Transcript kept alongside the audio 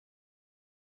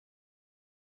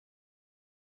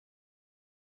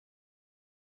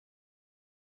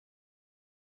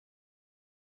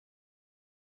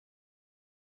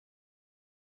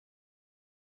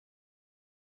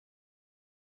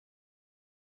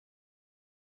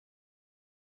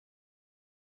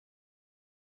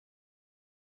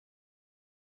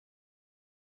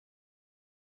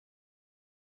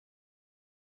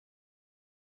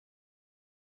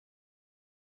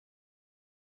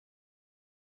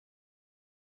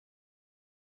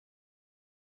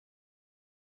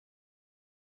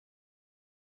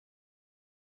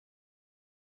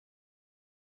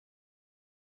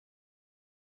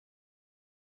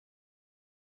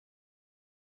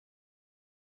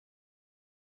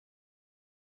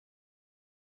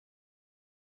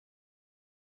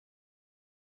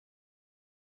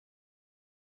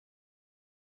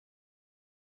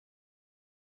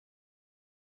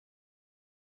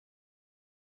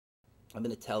I'm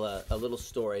going to tell a little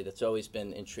story that's always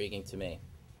been intriguing to me.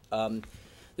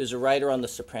 There's a writer on The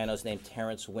Sopranos named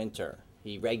Terrence Winter.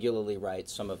 He regularly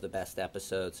writes some of the best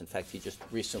episodes. In fact, he just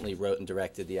recently wrote and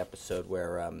directed the episode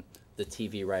where the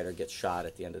TV writer gets shot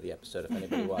at the end of the episode, if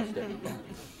anybody watched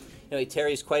it.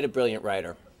 Terry's quite a brilliant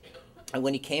writer. And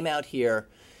when he came out here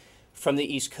from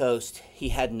the East Coast, he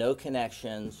had no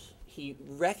connections. He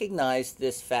recognized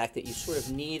this fact that you sort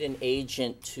of need an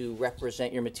agent to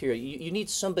represent your material. You need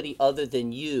somebody other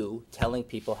than you telling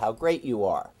people how great you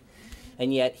are.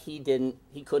 And yet he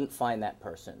couldn't find that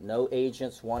person. No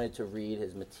agents wanted to read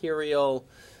his material.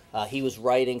 He was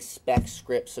writing spec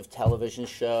scripts of television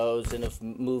shows and of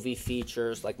movie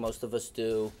features like most of us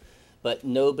do, but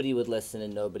nobody would listen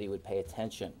and nobody would pay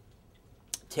attention.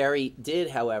 Terry did,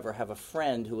 however, have a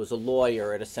friend who was a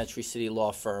lawyer at a Century City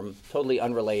law firm, totally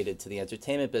unrelated to the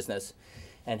entertainment business,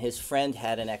 and his friend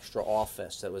had an extra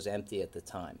office that was empty at the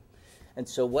time. And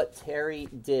so what Terry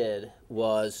did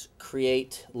was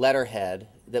create letterhead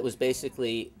that was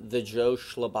basically the Joe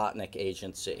Schlabotnik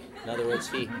agency. In other words,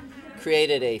 he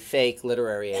created a fake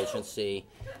literary agency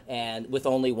and with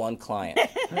only one client,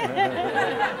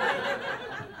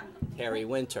 Terry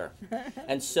Winter.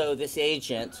 And so this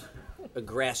agent,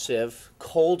 aggressive,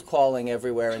 cold calling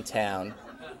everywhere in town,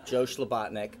 Joe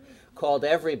Schlabotnik, called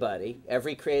everybody,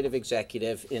 every creative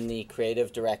executive in the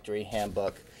creative directory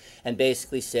handbook, and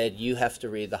basically said, you have to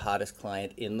read the hottest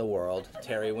client in the world,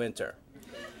 Terry Winter.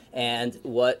 And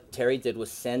what Terry did was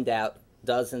send out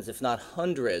dozens, if not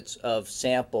hundreds, of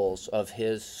samples of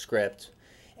his script,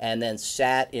 and then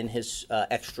sat in his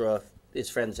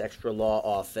friend's extra law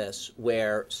office,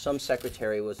 where some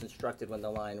secretary was instructed when the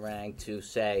line rang to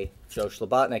say, Joe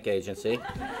Schlabotnik agency,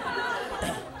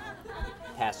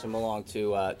 pass him along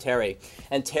to Terry.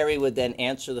 And Terry would then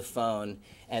answer the phone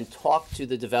and talk to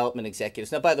the development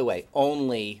executives. Now, by the way,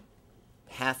 only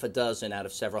half a dozen out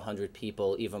of several hundred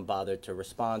people even bothered to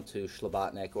respond to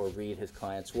Schlabotnik or read his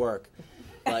client's work.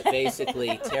 But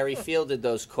basically, Terry fielded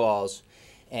those calls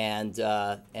and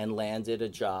landed a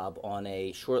job on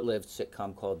a short-lived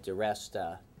sitcom called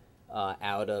DiResta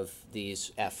out of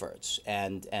these efforts.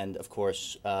 And of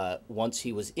course, once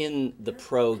he was in the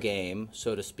pro game,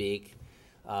 so to speak,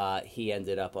 he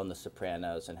ended up on The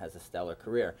Sopranos and has a stellar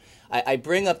career. I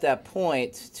bring up that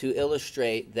point to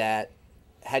illustrate that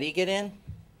how do you get in?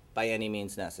 By any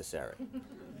means necessary.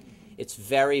 It's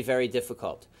very, very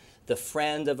difficult. The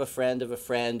friend of a friend of a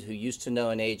friend who used to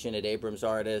know an agent at Abrams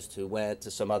Artist who went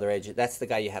to some other agent, that's the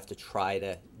guy you have to try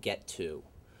to get to.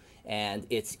 And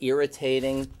it's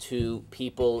irritating to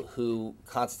people who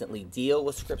constantly deal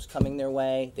with scripts coming their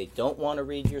way. They don't want to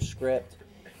read your script.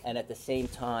 And at the same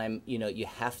time, you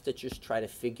have to just try to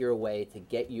figure a way to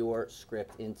get your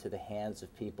script into the hands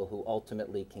of people who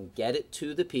ultimately can get it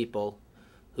to the people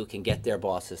who can get their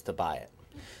bosses to buy it.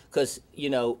 Because,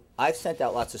 I've sent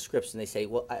out lots of scripts and they say,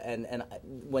 well, and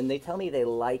when they tell me they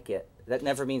like it, that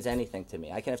never means anything to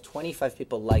me. I can have 25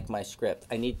 people like my script.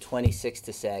 I need 26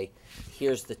 to say,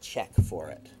 here's the check for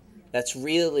it. That's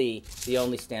really the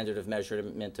only standard of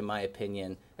measurement, in my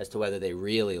opinion, as to whether they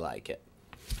really like it.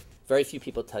 Very few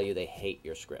people tell you they hate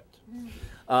your script.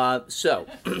 So,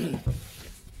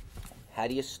 how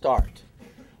do you start?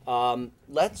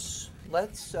 Let's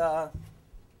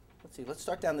see. Let's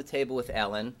start down the table with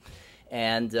Ellen.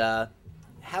 And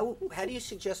how do you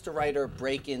suggest a writer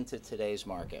break into today's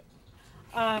market?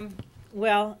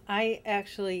 Well, I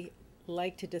actually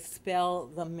like to dispel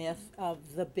the myth of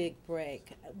the big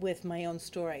break with my own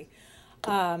story.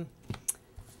 I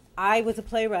was a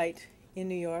playwright in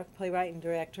New York, playwright and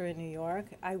director in New York.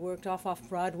 I worked off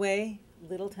Broadway,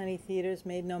 little tiny theaters,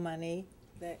 made no money.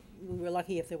 We were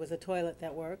lucky if there was a toilet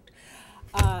that worked.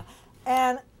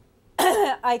 And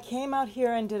I came out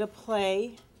here and did a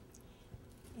play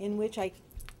in which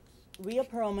Rhea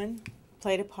Perlman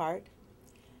played a part.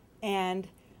 And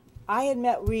I had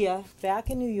met Rhea back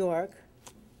in New York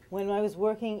when I was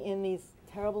working in these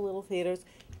terrible little theaters.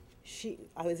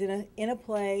 I was in a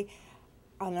play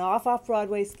on an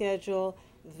off-Broadway schedule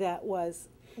that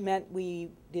meant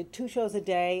we did 2 shows a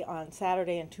day on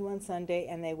Saturday and 2 on Sunday,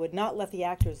 and they would not let the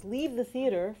actors leave the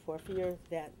theater for fear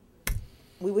that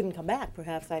we wouldn't come back,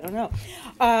 perhaps, I don't know.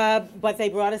 But they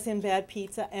brought us in bad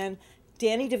pizza, and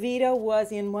Danny DeVito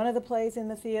was in one of the plays in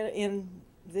the theater,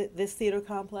 this theater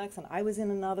complex, and I was in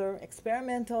another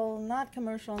experimental, not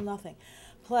commercial, nothing,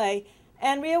 play.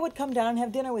 And Rhea would come down and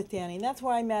have dinner with Danny, and that's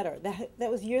where I met her.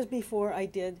 That was years before I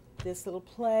did this little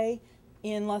play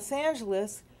in Los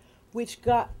Angeles, which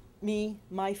got me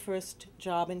my first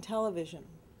job in television.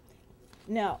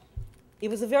 Now, it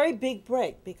was a very big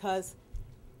break because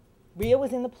Rhea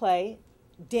was in the play.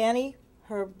 Danny,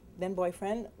 her then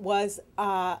boyfriend, was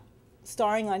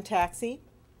starring on Taxi,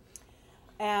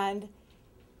 and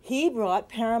he brought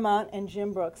Paramount and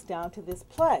Jim Brooks down to this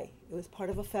play. It was part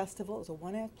of a festival. It was a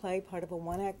one-act play, part of a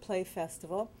one-act play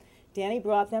festival. Danny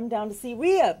brought them down to see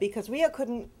Rhea, because Rhea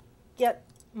couldn't get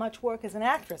much work as an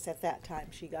actress at that time.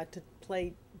 She got to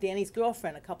play Danny's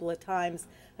girlfriend a couple of times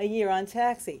a year on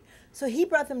Taxi. So he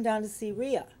brought them down to see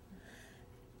Rhea.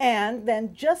 And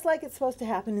then, just like it's supposed to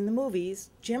happen in the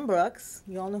movies, Jim Brooks,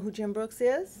 you all know who Jim Brooks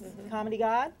is? Comedy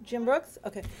god? Jim Brooks?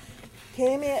 Okay.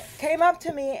 Came up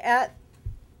to me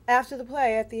after the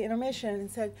play at the intermission and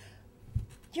said,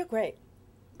 "You're great.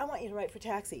 I want you to write for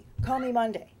Taxi. Call me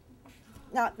Monday."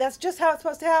 Now, that's just how it's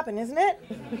supposed to happen, isn't it?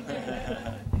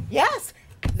 Yes,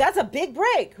 that's a big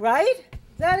break, right?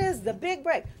 That is the big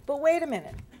break. But wait a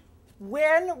minute.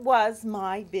 When was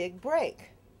my big break?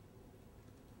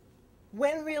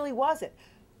 When really was it?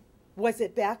 Was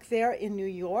it back there in New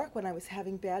York when I was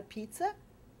having bad pizza,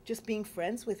 just being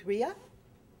friends with Rhea?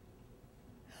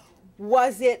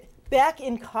 Was it back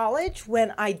in college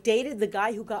when I dated the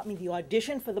guy who got me the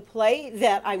audition for the play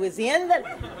that I was in?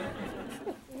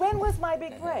 When was my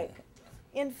big break?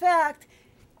 In fact,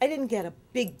 I didn't get a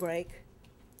big break.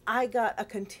 I got a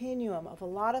continuum of a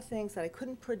lot of things that I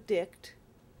couldn't predict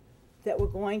that were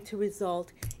going to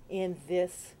result in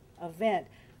this event.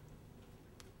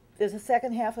 There's a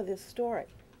second half of this story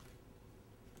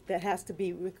that has to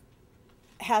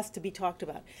be talked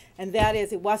about, and that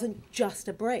is, it wasn't just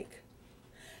a break.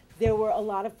 There were a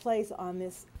lot of plays on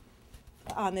this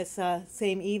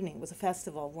same evening. It was a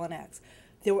festival, one acts.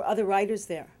 There were other writers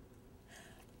there.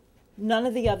 None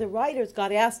of the other writers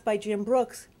got asked by Jim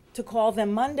Brooks to call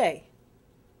them Monday.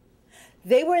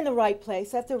 They were in the right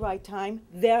place at the right time,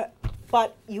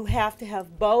 but you have to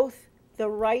have both the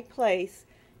right place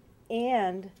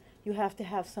and you have to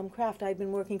have some craft. I'd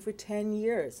been working for 10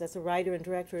 years as a writer and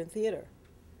director in theater.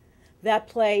 That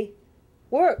play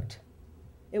worked.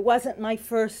 It wasn't my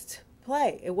first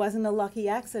play. It wasn't a lucky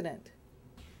accident.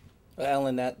 Well,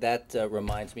 Ellen, that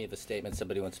reminds me of a statement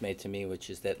somebody once made to me,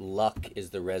 which is that luck is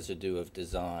the residue of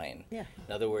design. Yeah.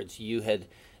 In other words, you had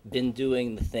been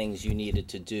doing the things you needed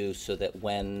to do so that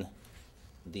when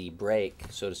the break,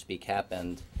 so to speak,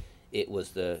 happened, it was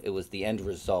the end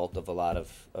result of a lot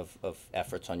of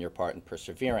efforts on your part and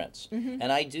perseverance. Mm-hmm.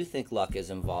 And I do think luck is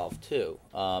involved too,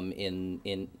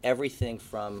 in everything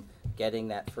from getting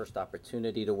that first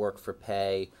opportunity to work for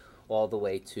pay all the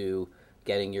way to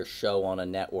getting your show on a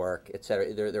network, et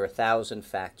cetera. There are 1,000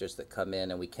 factors that come in,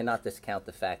 and we cannot discount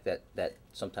the fact that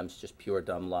sometimes just pure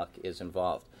dumb luck is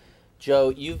involved. Joe,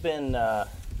 you've been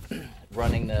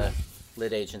running the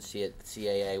lit agency at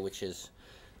CAA, which is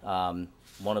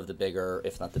one of the bigger,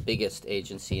 if not the biggest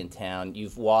agency in town.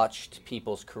 You've watched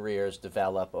people's careers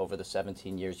develop over the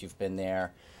 17 years you've been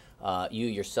there. You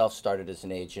yourself started as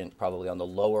an agent, probably on the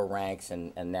lower ranks,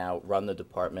 and now run the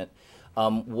department.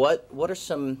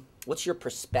 What's your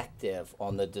perspective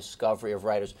on the discovery of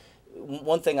writers?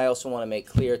 One thing I also want to make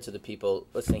clear to the people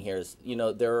listening here is,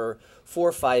 there are 4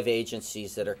 or 5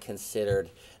 agencies that are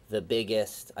considered the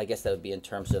biggest. I guess that would be in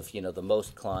terms of, the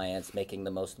most clients, making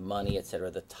the most money, et cetera,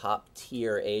 the top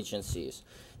tier agencies.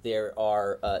 There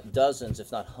are dozens,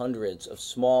 if not hundreds, of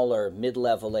smaller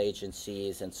mid-level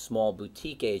agencies and small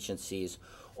boutique agencies,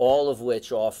 all of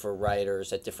which offer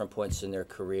writers at different points in their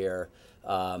career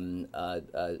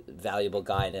valuable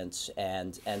guidance,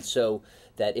 and so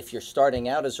that if you're starting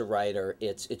out as a writer,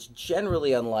 it's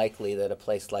generally unlikely that a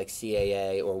place like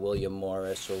CAA or William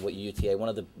Morris or UTA, one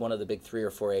of the big 3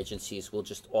 or 4 agencies, will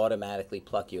just automatically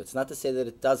pluck you. It's not to say that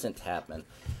it doesn't happen,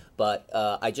 but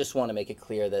I just want to make it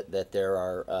clear that there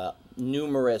are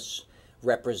numerous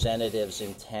representatives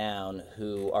in town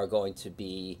who are going to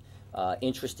be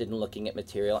interested in looking at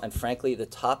material, and frankly, the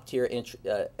top tier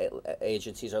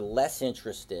agencies are less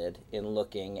interested in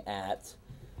looking at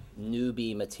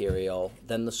newbie material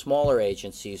than the smaller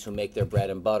agencies who make their bread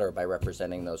and butter by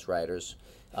representing those writers,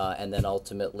 and then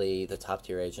ultimately the top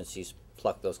tier agencies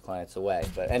pluck those clients away.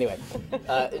 But anyway,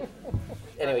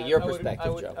 your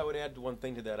perspective, Joe. I would add one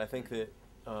thing to that. I think that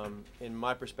in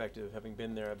my perspective, having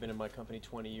been there, I've been in my company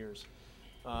 20 years,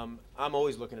 I'm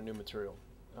always looking at new material.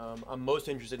 I'm most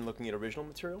interested in looking at original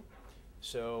material.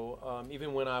 So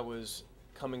even when I was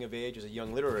coming of age as a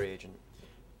young literary agent,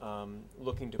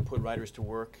 looking to put writers to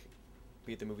work,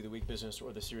 be it the movie of the week business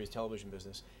or the series television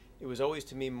business, it was always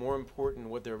to me more important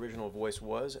what their original voice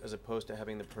was as opposed to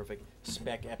having the perfect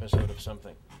spec episode of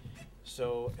something.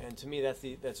 So, and to me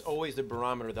that's always the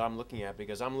barometer that I'm looking at,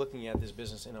 because I'm looking at this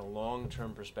business in a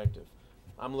long-term perspective.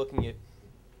 I'm looking at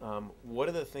what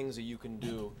are the things that you can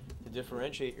do to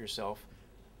differentiate yourself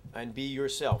and be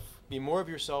yourself. Be more of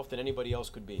yourself than anybody else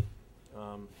could be.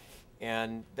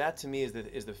 And that to me is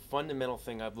the fundamental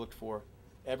thing I've looked for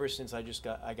ever since I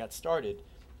got started,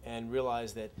 and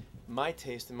realized that my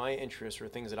taste and my interests are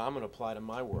things that I'm going to apply to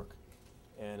my work,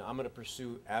 and I'm going to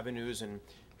pursue avenues and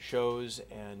shows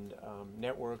and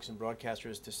networks and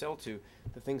broadcasters to sell to,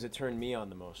 the things that turn me on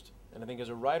the most. And I think as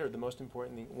a writer, the most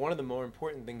important thing, one of the more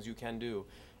important things you can do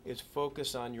is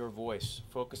focus on your voice,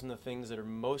 focus on the things that are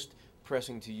most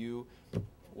pressing to you.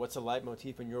 What's a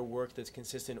leitmotif in your work that's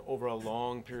consistent over a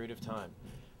long period of time?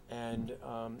 And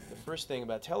the first thing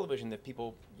about television that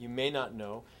people, you may not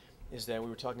know, is that, we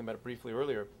were talking about it briefly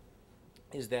earlier,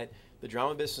 is that the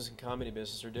drama business and comedy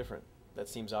business are different. That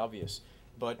seems obvious.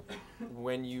 But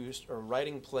when you are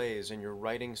writing plays and you're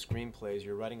writing screenplays,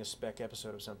 you're writing a spec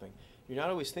episode of something, you're not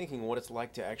always thinking what it's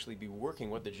like to actually be working,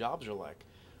 what the jobs are like.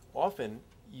 Often,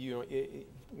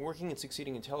 working and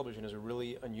succeeding in television is a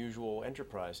really unusual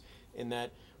enterprise, in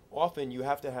that often you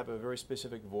have to have a very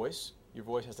specific voice. Your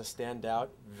voice has to stand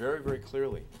out very, very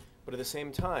clearly. But at the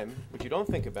same time, what you don't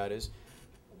think about is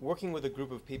working with a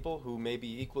group of people who may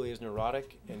be equally as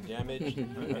neurotic and damaged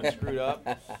and screwed up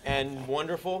and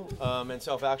wonderful and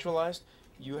self-actualized.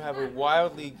 You have a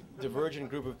wildly divergent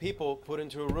group of people put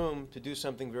into a room to do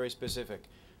something very specific.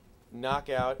 Knock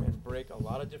out and break a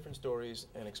lot of different stories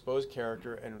and expose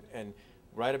character and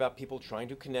write about people trying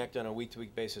to connect on a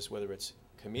week-to-week basis, whether it's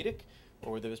comedic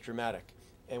or whether it's dramatic.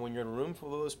 And when you're in a room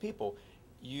full of those people,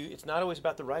 it's not always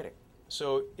about the writing.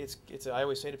 So I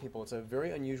always say to people, it's a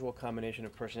very unusual combination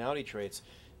of personality traits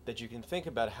that you can think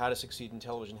about how to succeed in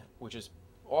television, which is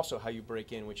also how you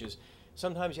break in, which is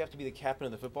sometimes you have to be the captain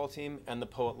of the football team and the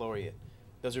poet laureate.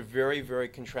 Those are very, very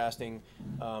contrasting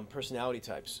personality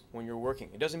types when you're working.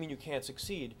 It doesn't mean you can't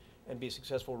succeed and be a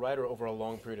successful writer over a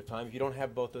long period of time if you don't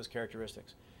have both those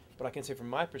characteristics. But I can say from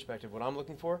my perspective, what I'm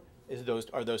looking for is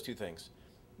those two things.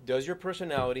 Does your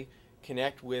personality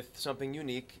connect with something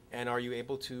unique, and are you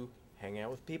able to hang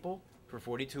out with people for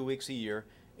 42 weeks a year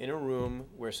in a room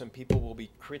where some people will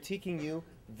be critiquing you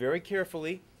very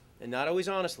carefully and not always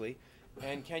honestly,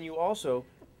 and can you also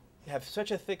have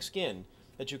such a thick skin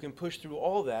that you can push through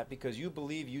all that because you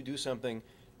believe you do something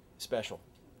special?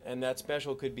 And that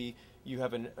special could be you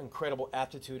have an incredible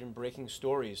aptitude in breaking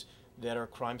stories that are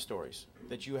crime stories,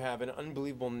 that you have an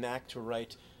unbelievable knack to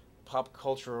write pop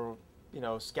culture,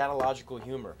 scatological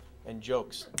humor and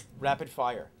jokes, rapid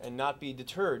fire, and not be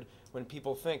deterred when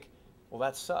people think, well,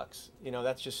 that sucks.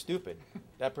 That's just stupid.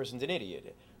 That person's an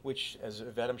idiot. Which, as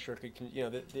Yvette, I'm sure could, you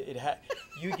get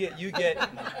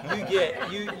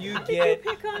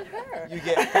Pick on her.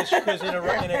 Because in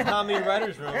a comedy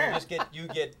writer's room, you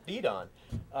get beat on.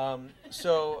 And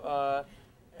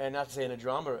not to say in a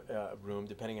drama room,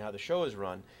 depending on how the show is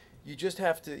run, you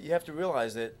have to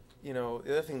realize that, the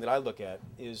other thing that I look at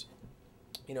is,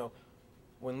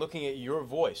 when looking at your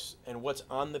voice and what's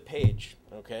on the page,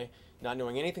 okay, not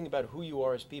knowing anything about who you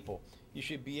are as people, you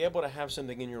should be able to have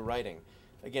something in your writing,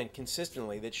 again,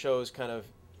 consistently, that shows kind of,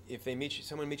 if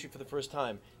someone meets you for the first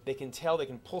time, they can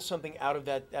pull something out of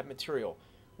that material,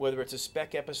 whether it's a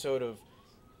spec episode of,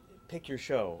 pick your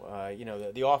show,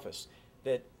 The Office,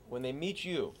 that when they meet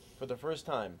you for the first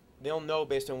time, they'll know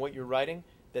based on what you're writing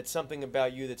that's something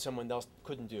about you that someone else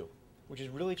couldn't do, which is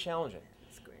really challenging.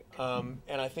 That's great.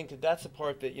 And I think that's the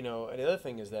part that, and the other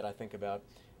thing is that I think about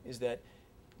is that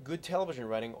good television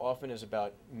writing often is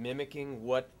about mimicking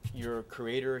what your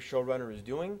creator, showrunner is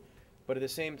doing, but at the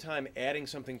same time adding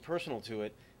something personal to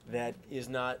it that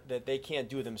they can't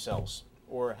do themselves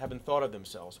or haven't thought of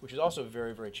themselves, which is also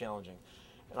very, very challenging.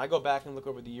 And I go back and look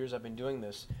over the years I've been doing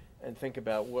this and think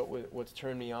about what's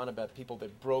turned me on about people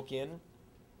that broke in.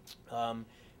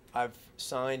 I've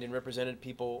signed and represented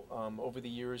people over the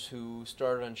years who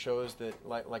started on shows that,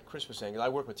 like Chris was saying, I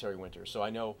work with Terry Winter, so I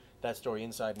know that story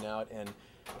inside and out. And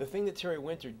the thing that Terry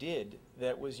Winter did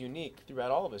that was unique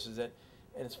throughout all of us is that,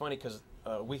 and it's funny because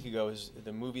a week ago is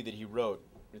the movie that he wrote,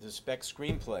 it's a spec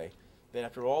screenplay, that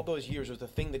after all those years was the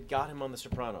thing that got him on The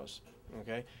Sopranos,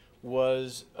 okay,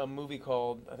 was a movie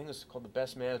called, I think it's called The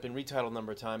Best Man. It's been retitled a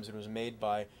number of times. It was made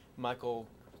by Michael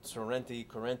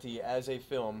Correnti as a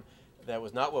film that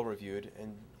was not well reviewed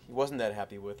and he wasn't that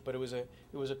happy with, but it was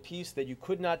a piece that you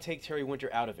could not take Terry Winter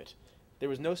out of it. There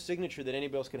was no signature that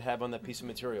anybody else could have on that piece of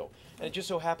material. And it just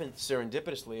so happened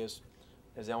serendipitously,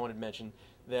 as Alan had mentioned,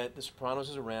 that The Sopranos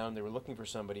is around, they were looking for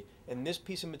somebody, and this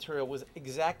piece of material was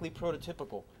exactly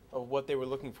prototypical of what they were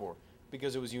looking for,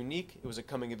 because it was unique, it was a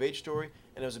coming-of-age story,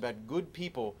 and it was about good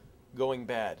people going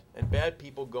bad, and bad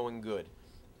people going good.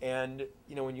 And,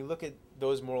 when you look at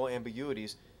those moral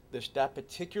ambiguities, that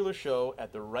particular show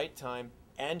at the right time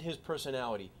and his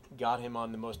personality got him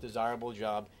on the most desirable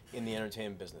job in the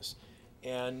entertainment business.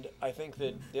 And I think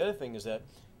that the other thing is that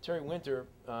Terry Winter,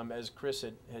 as Chris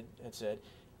had said,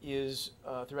 is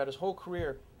throughout his whole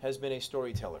career has been a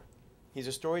storyteller. He's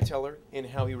a storyteller in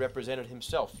how he represented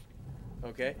himself.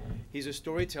 Okay, he's a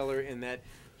storyteller in that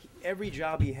every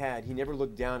job he had, he never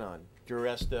looked down on.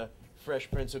 Duresta, Fresh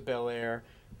Prince of Bel-Air,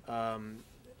 there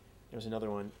was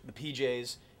another one, the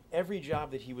PJs. Every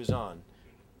job that he was on,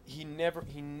 he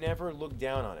never looked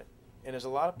down on it. And there's a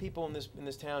lot of people in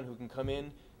this town who can come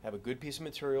in, have a good piece of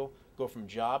material, go from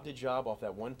job to job off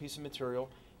that one piece of material,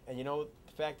 and you know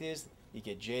the fact is, you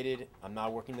get jaded. I'm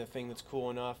not working the thing that's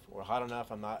cool enough or hot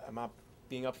enough. I'm not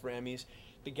being up for Emmys.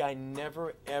 The guy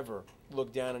never ever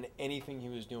looked down on anything he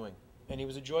was doing, and he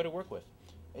was a joy to work with.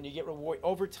 And you get reward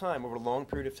over time, over a long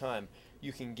period of time.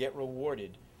 You can get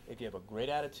rewarded if you have a great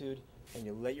attitude and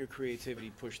you let your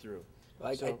creativity push through.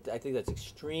 I think that's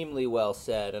extremely well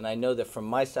said, and I know that from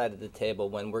my side of the table,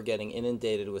 when we're getting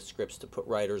inundated with scripts to put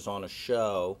writers on a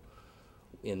show,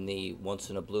 in the once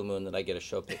in a blue moon that I get a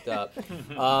show picked up,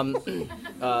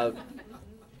 a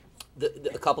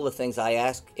couple of things I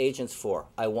ask agents for.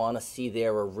 I want to see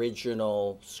their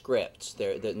original scripts,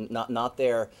 not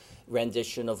their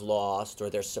rendition of Lost or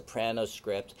their Sopranos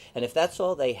script. And if that's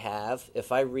all they have,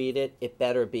 if I read it, it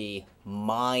better be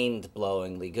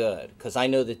mind-blowingly good. Because I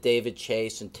know that David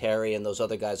Chase and Terry and those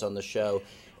other guys on the show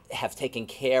have taken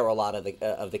care a lot of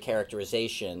the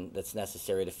characterization that's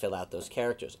necessary to fill out those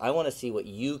characters. I want to see what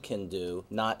you can do,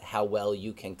 not how well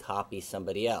you can copy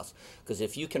somebody else. Because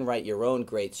if you can write your own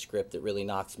great script that really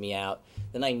knocks me out,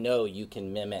 then I know you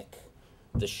can mimic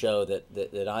the show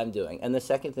that I'm doing. And the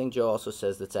second thing Joe also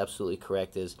says that's absolutely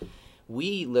correct is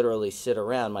we literally sit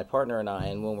around, my partner and I,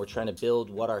 and when we're trying to build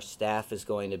what our staff is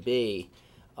going to be,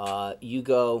 you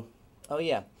go, oh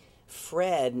yeah,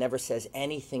 Fred never says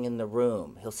anything in the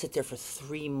room. He'll sit there for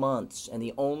 3 months, and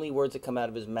the only words that come out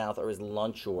of his mouth are his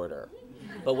lunch order.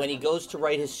 But when he goes to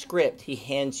write his script, he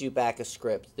hands you back a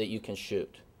script that you can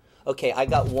shoot. Okay, I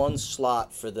got one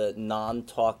slot for the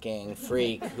non-talking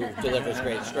freak who delivers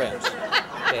great scripts.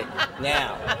 Okay,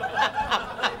 now,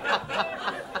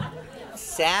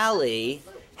 Sally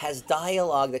has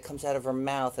dialogue that comes out of her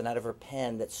mouth and out of her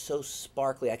pen that's so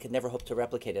sparkly I could never hope to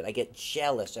replicate it. I get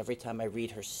jealous every time I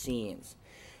read her scenes.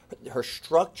 Her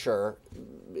structure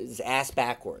is ass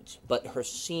backwards, but her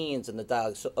scenes and the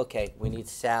dialogue, so okay, we need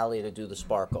Sally to do the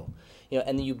sparkle. You know,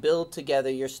 and then you build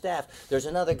together your staff. There's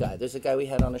another guy. There's a guy we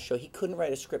had on the show. He couldn't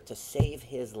write a script to save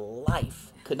his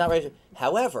life. Could not write it.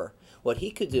 However, what he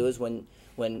could do is when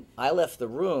I left the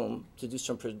room to do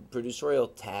some producerial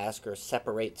task or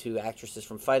separate two actresses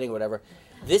from fighting or whatever,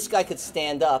 this guy could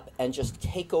stand up and just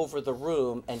take over the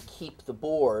room and keep the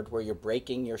board where you're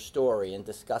breaking your story and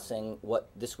discussing what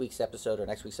this week's episode or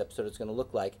next week's episode is going to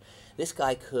look like. This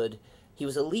guy he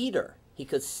was a leader. He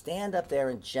could stand up there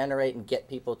and generate and get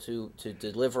people to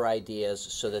deliver ideas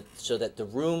so that the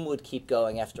room would keep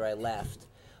going after I left.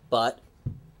 But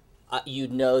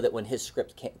you'd know that when his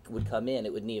script would come in,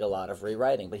 it would need a lot of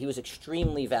rewriting. But he was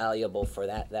extremely valuable for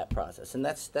that process. And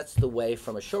that's the way,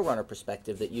 from a showrunner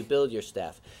perspective, that you build your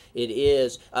staff. It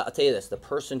is, I'll tell you this, the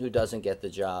person who doesn't get the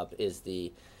job is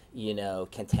the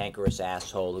cantankerous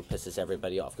asshole who pisses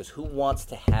everybody off. Because who wants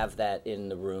to have that in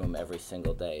the room every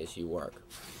single day as you work?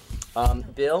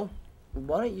 Bill,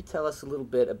 why don't you tell us a little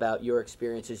bit about your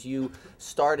experiences? You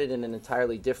started in an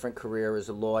entirely different career as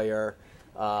a lawyer.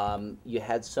 You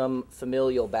had some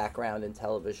familial background in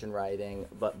television writing,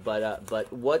 but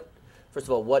what, first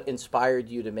of all, what inspired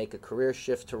you to make a career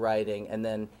shift to writing, and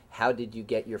then how did you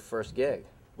get your first gig?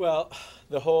 Well,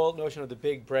 the whole notion of the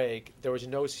big break, there was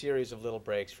no series of little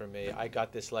breaks for me. I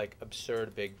got this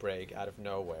absurd big break out of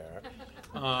nowhere.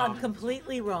 I'm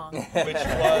completely wrong. Which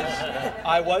was,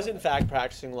 I was in fact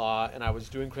practicing law, and I was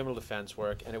doing criminal defense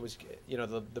work, and it was,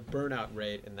 the burnout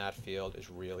rate in that field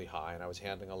is really high, and I was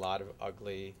handling a lot of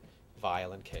ugly,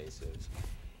 violent cases.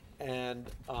 And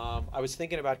I was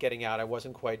thinking about getting out. I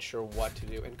wasn't quite sure what to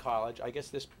do in college. I guess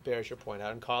this bears your point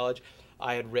out. In college,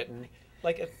 I had written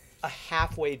a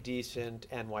halfway decent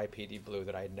NYPD Blue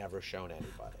that I had never shown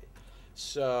anybody.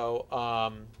 So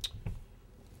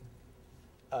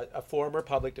a former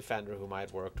public defender whom I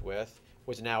had worked with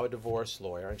was now a divorce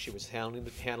lawyer, and she was handling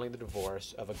the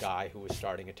divorce of a guy who was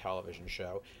starting a television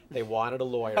show. They wanted a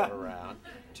lawyer around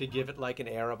to give it an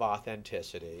air of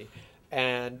authenticity.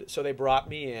 And so they brought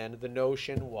me in. The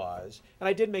notion was, and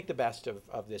I did make the best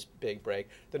of this big break,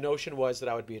 the notion was that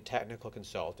I would be a technical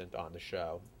consultant on the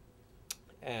show.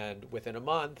 And within a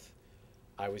month,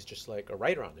 I was just like a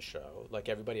writer on the show. Like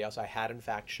everybody else, I had in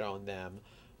fact shown them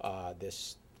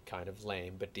this kind of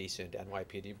lame but decent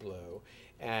NYPD Blue,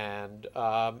 and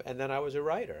then I was a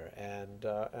writer, and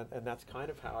that's kind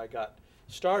of how I got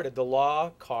started. The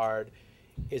law card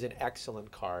is an excellent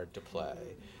card to play.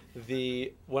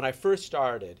 When I first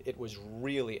started, it was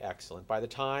really excellent. By the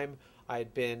time I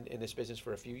had been in this business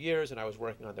for a few years and I was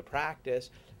working on the practice,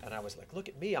 and I was like, look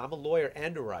at me, I'm a lawyer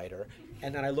and a writer.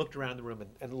 And then I looked around the room,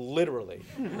 and literally,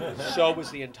 so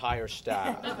was the entire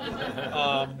staff.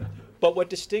 But what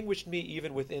distinguished me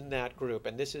even within that group,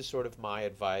 and this is sort of my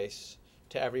advice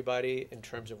to everybody in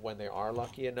terms of when they are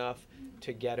lucky enough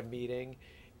to get a meeting,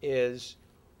 is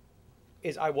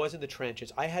I was in the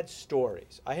trenches. I had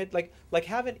stories. I had like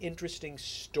have an interesting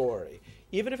story,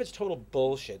 even if it's total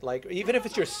bullshit. Like even if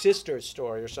it's your sister's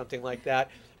story or something like that.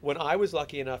 When I was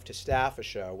lucky enough to staff a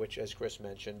show, which, as Chris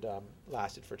mentioned,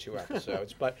 lasted for 2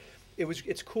 episodes, but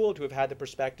it's cool to have had the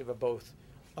perspective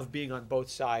of being on both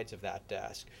sides of that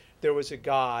desk. There was a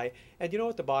guy, and you know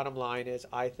what the bottom line is?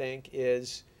 I think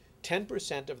is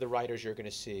 10% of the writers you're going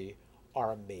to see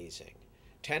are amazing.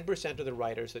 10% of the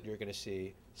writers that you're going to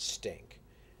see stink.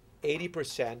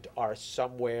 80% are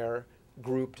somewhere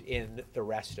grouped in the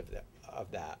rest of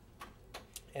that.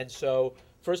 And so,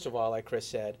 first of all, like Chris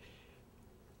said,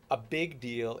 a big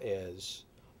deal is,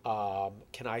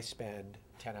 can I spend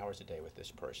 10 hours a day with this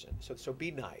person? So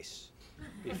be nice,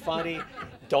 be funny.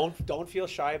 Don't feel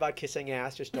shy about kissing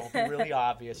ass. Just don't be really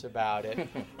obvious about it.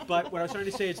 But what I was trying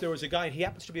to say is there was a guy, and he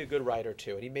happens to be a good writer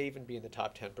too, and he may even be in the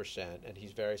top 10%, and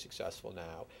he's very successful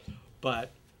now.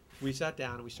 But we sat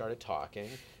down and we started talking,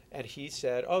 and he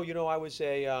said, oh, you know, I was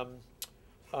a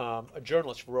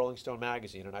journalist for Rolling Stone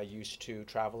magazine, and I used to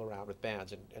travel around with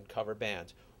bands and cover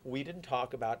bands. We didn't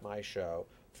talk about my show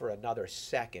for another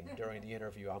second during the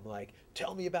interview. I'm like,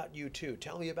 tell me about you too.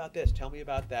 Tell me about this. Tell me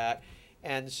about that.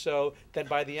 And so then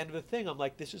by the end of the thing, I'm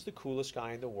like, this is the coolest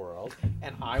guy in the world.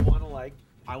 And I want to,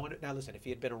 now listen, if he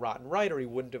had been a rotten writer, he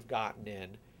wouldn't have gotten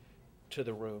in to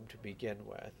the room to begin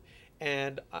with.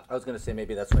 And I was going to say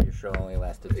maybe that's why your show only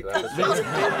lasted 2 episodes.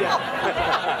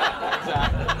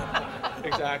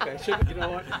 Exactly. You know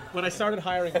what? When I started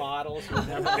hiring models, I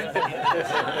realized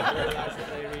that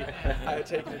maybe I had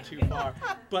taken it too far.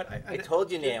 But I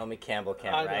told you Naomi Campbell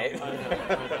can't write. I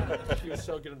know. She was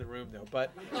so good in the room, though.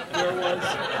 But there was.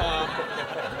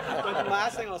 But the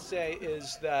last thing I'll say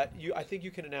is that I think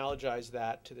you can analogize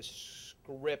that to the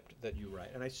script that you write,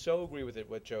 and I so agree with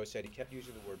what Joe said. He kept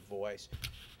using the word voice.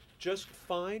 Just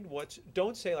find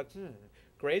don't say like,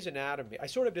 Grey's Anatomy. I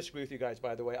sort of disagree with you guys,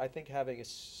 by the way. I think having a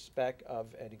spec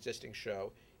of an existing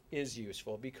show is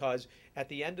useful because at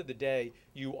the end of the day,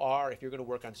 if you're going to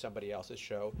work on somebody else's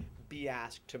show, be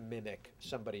asked to mimic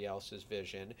somebody else's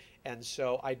vision. And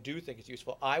so I do think it's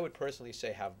useful. I would personally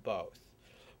say have both.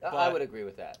 I would agree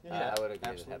with that. Yeah, I would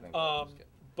agree absolutely. with having both.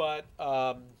 But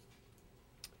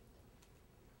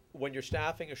when you're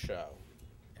staffing a show,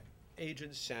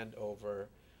 agents send over.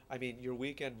 I mean, your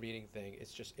weekend reading thing,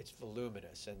 it's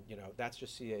voluminous, and that's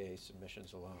just CAA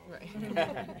submissions alone.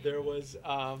 Right. There was,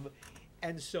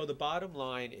 and so the bottom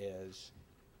line is,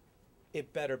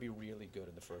 it better be really good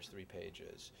in the first 3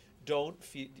 pages. Don't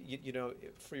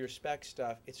for your spec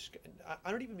stuff,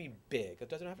 I don't even mean big. It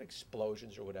doesn't have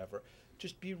explosions or whatever.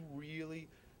 Just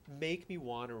make me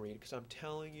want to read, because I'm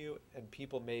telling you, and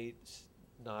people may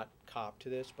not cop to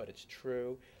this, but it's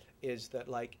true, is that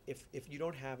like if you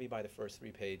don't have me by the first 3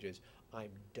 pages,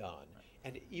 I'm done.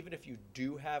 And even if you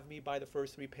do have me by the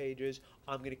first 3 pages,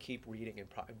 I'm going to keep reading in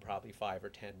probably 5 or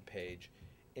 10 page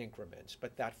increments.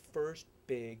 But that first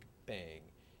big bang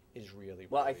is really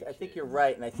Well, really I think key. you're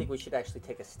right, and I think we should actually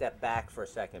take a step back for a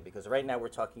second, because right now we're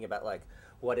talking about like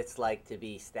what it's like to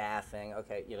be staffing.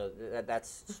 Okay,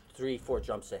 that's 3-4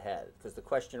 jumps ahead, because the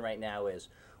question right now is,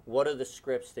 what are the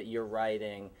scripts that you're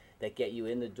writing that get you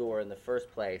in the door in the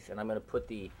first place? And I'm going to put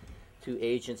the 2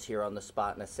 agents here on the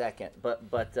spot in a second. But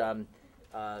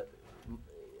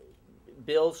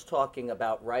Bill's talking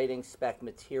about writing spec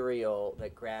material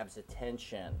that grabs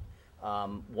attention.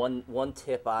 One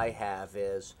tip I have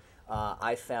is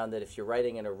I found that if you're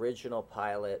writing an original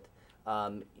pilot,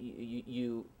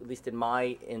 you at least in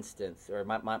my instance, or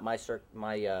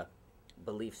my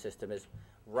belief system is,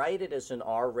 write it as an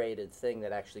R-rated thing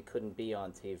that actually couldn't be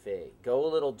on TV. Go a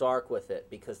little dark with it,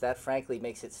 because that frankly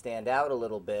makes it stand out a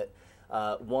little bit.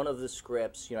 One of the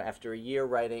scripts, after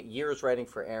years writing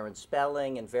for Aaron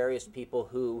Spelling and various people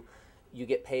who you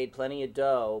get paid plenty of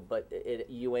dough, but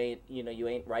you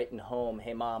ain't writing home,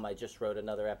 hey mom, I just wrote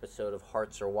another episode of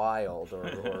Hearts Are Wild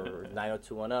or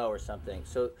 90210 or something.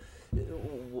 So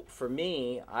for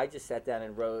me, I just sat down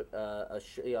and wrote a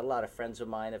lot of friends of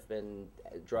mine have been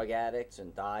drug addicts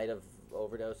and died of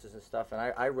overdoses and stuff, and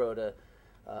I wrote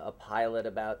a pilot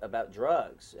about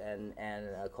drugs and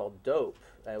called Dope.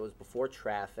 It was before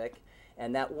Traffic.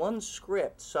 And that one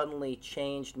script suddenly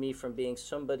changed me from being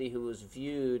somebody who was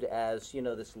viewed as, you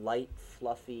know, this light,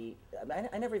 fluffy.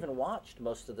 I never even watched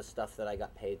most of the stuff that I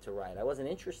got paid to write. I wasn't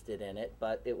interested in it,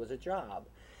 but it was a job.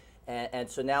 And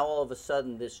so now all of a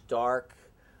sudden this dark,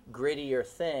 grittier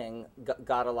thing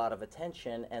got a lot of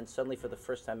attention, and suddenly for the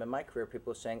first time in my career,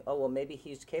 people were saying, oh, well, maybe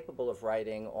he's capable of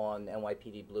writing on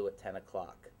NYPD Blue at 10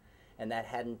 o'clock. And that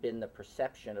hadn't been the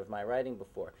perception of my writing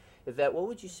before. Yvette, what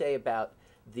would you say about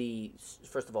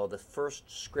first of all, the first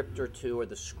script or two, or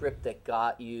the script that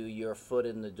got you your foot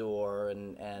in the door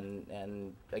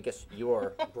and I guess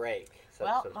your break?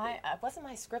 Well, it wasn't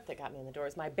my script that got me in the door, it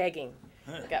was my begging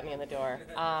that got me in the door.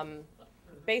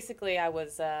 Basically, I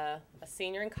was a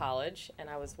senior in college, and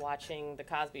I was watching The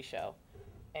Cosby Show.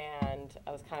 And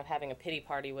I was kind of having a pity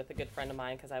party with a good friend of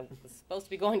mine because I was supposed to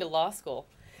be going to law school.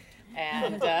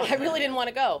 And I really didn't want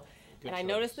to go. And I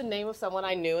noticed the name of someone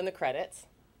I knew in the credits,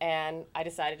 and I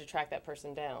decided to track that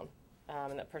person down.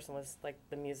 And that person was like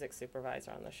the music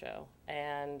supervisor on the show.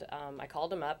 And I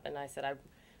called him up, and I said, I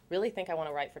really think I want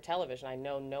to write for television. I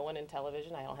know no one in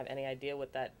television. I don't have any idea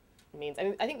what that means. I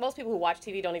mean, I think most people who watch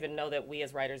TV don't even know that we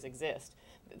as writers exist.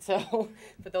 So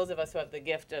for those of us who have the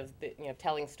gift of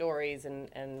telling stories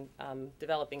and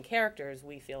developing characters,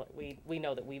 we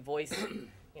know that we voice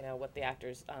what the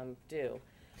actors do.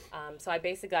 So I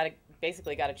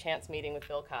basically got a chance meeting with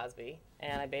Bill Cosby,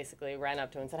 and I basically ran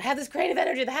up to him and said, I have this creative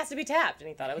energy that has to be tapped, and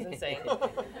he thought I was insane.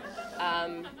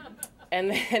 And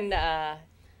then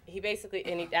he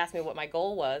asked me what my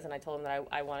goal was, and I told him that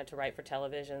I wanted to write for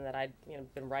television, that I'd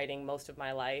been writing most of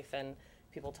my life, and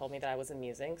people told me that I was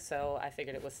amusing, so I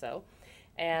figured it was so.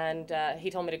 And he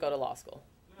told me to go to law school.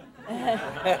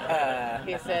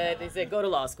 He said, go to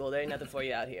law school, there ain't nothing for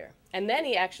you out here. And then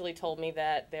he actually told me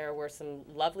that there were some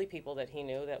lovely people that he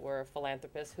knew that were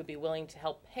philanthropists who'd be willing to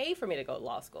help pay for me to go to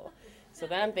law school. So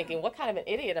then I'm thinking, what kind of an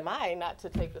idiot am I not to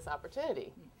take this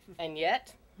opportunity? And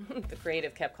yet, the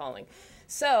creative kept calling.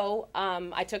 So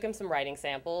I took him some writing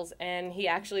samples, and he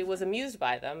actually was amused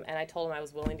by them, and I told him I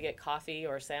was willing to get coffee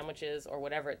or sandwiches or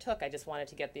whatever it took. I just wanted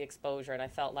to get the exposure, and I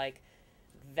felt like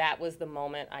that was the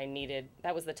moment I needed,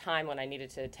 that was the time when I needed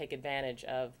to take advantage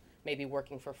of maybe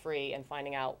working for free and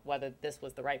finding out whether this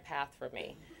was the right path for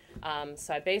me.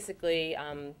 So I basically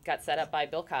got set up by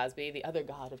Bill Cosby, the other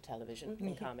god of television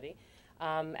and comedy,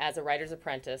 as a writer's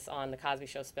apprentice on the Cosby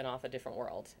Show spinoff, A Different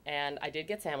World. And I did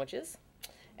get sandwiches,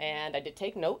 and I did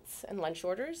take notes and lunch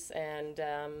orders, and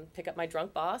pick up my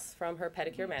drunk boss from her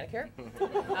pedicure manicure.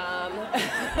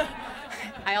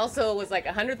 I also was like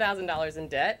 $100,000 in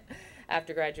debt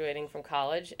after graduating from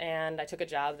college, and I took a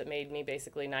job that made me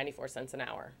basically 94 cents an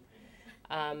hour.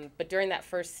 But during that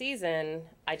first season,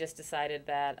 I just decided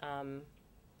that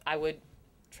I would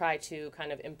try to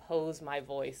kind of impose my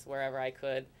voice wherever I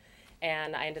could,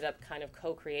 and I ended up kind of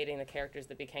co-creating the characters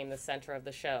that became the center of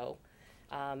the show.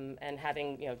 And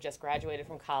having just graduated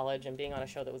from college and being on a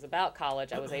show that was about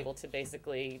college, I was able to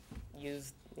basically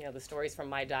use the stories from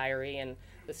my diary and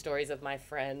the stories of my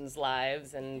friends'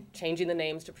 lives and changing the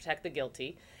names to protect the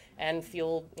guilty, and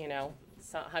fueled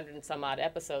 100 and some odd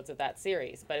episodes of that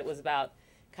series. But it was about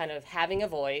kind of having a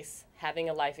voice, having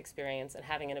a life experience, and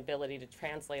having an ability to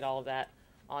translate all of that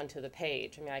onto the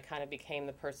page. I mean, I kind of became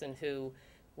the person who,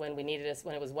 when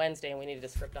it was Wednesday and we needed a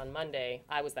script on Monday,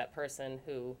 I was that person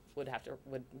who would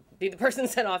be the person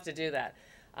sent off to do that.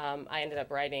 I ended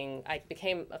up I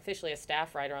became officially a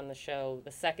staff writer on the show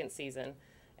the second season,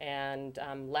 and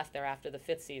left there after the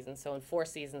 5th season. So in 4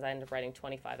 seasons, I ended up writing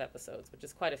 25 episodes, which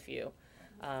is quite a few.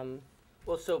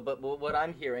 But what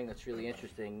I'm hearing that's really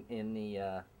interesting in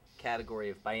the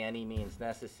category of by any means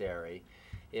necessary,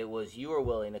 it was you were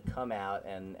willing to come out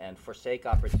and forsake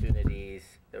opportunities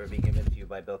that were being given to you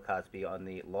by Bill Cosby on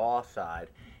the law side,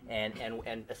 and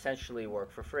essentially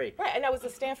work for free. Right, and I was a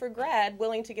Stanford grad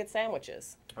willing to get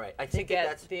sandwiches. Right, I think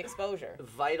that's the exposure. A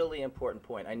vitally important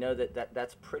point. I know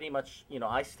that's pretty much,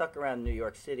 I stuck around New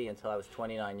York City until I was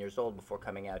 29 years old before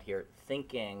coming out here,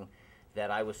 thinking that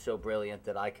I was so brilliant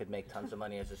that I could make tons of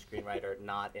money as a screenwriter,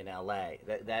 not in LA.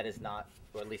 That is not,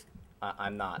 or at least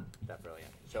I'm not that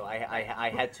brilliant. So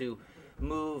I had to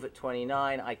move at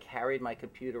 29. I carried my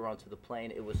computer onto the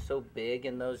plane. It was so big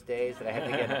in those days that I had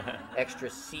to get an extra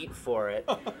seat for it,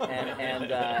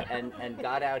 and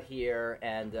got out here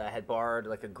and had borrowed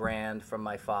like $1,000 from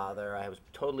my father. I was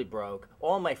totally broke.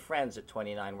 All my friends at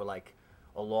 29 were like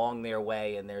along their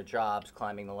way in their jobs,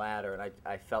 climbing the ladder, and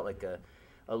I felt like a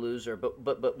loser.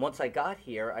 But once I got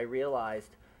here, I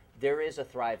realized there is a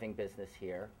thriving business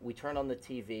here. We turn on the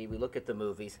TV, we look at the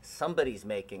movies, somebody's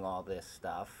making all this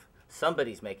stuff.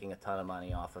 Somebody's making a ton of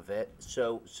money off of it.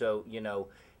 So you know,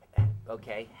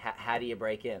 okay, how do you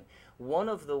break in? One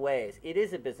of the ways, it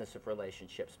is a business of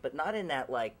relationships, but not in that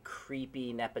like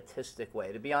creepy nepotistic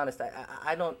way. To be honest,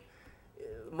 I don't.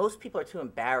 Most people are too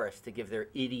embarrassed to give their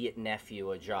idiot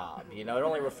nephew a job. You know, it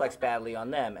only reflects badly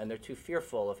on them, and they're too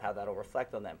fearful of how that'll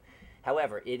reflect on them.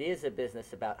 However, it is a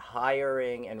business about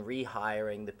hiring and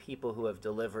rehiring the people who have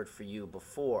delivered for you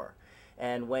before.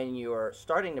 And when you're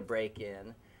starting to break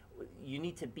in, you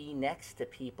need to be next to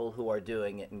people who are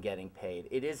doing it and getting paid.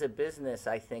 It is a business,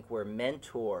 I think, where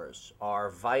mentors are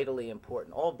vitally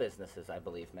important. All businesses, I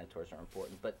believe, mentors are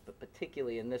important, but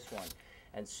particularly in this one.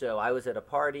 And so I was at a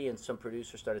party, and some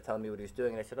producer started telling me what he was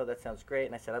doing, and I said, oh, that sounds great.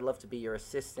 And I said, I'd love to be your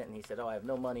assistant. And he said, oh, I have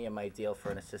no money in my deal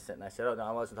for an assistant. And I said, oh, no,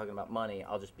 I wasn't talking about money.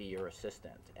 I'll just be your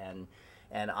assistant. And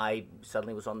I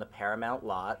suddenly was on the Paramount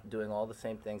lot doing all the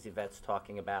same things Yvette's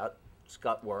talking about,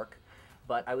 scut work.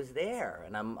 But I was there,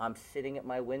 and I'm sitting at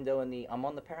my window, and I'm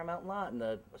on the Paramount lot, and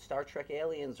the Star Trek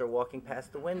aliens are walking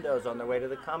past the windows on their way to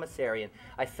the commissary, and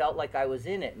I felt like I was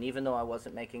in it. And even though I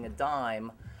wasn't making a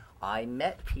dime, I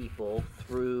met people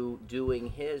through doing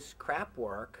his crap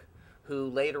work who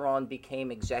later on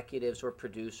became executives or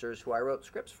producers who I wrote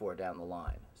scripts for down the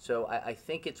line. So I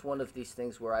think it's one of these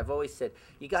things where I've always said,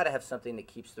 you got to have something that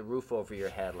keeps the roof over your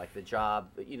head, like the job,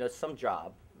 you know, some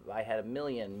job. I had a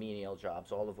million menial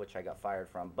jobs, all of which I got fired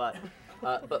from. But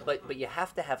you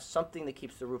have to have something that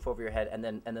keeps the roof over your head, and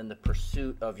then the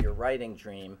pursuit of your writing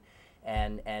dream.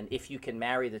 And if you can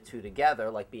marry the two together,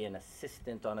 like be an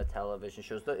assistant on a television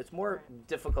show, it's more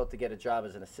difficult to get a job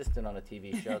as an assistant on a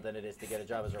TV show than it is to get a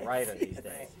job as a writer these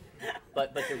days.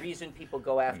 But the reason people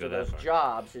go after those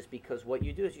jobs is because what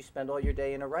you do is you spend all your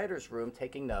day in a writer's room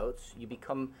taking notes. You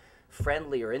become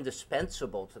friendly or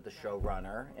indispensable to the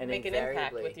showrunner, and make an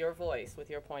impact with your voice, with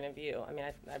your point of view. I mean,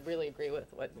 I really agree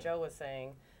with what Joe was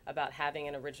saying about having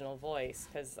an original voice,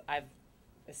 because I've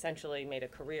essentially made a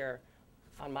career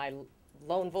on my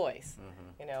lone voice,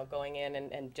 you know, going in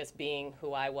and just being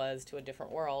who I was to a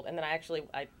different world. And then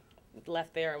I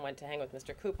left there and went to hang with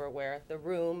Mr. Cooper, where the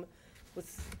room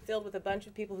was filled with a bunch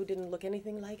of people who didn't look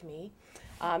anything like me,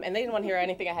 and they didn't want to hear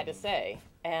anything I had to say.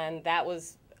 And that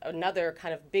was another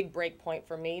kind of big break point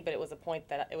for me, but it was a point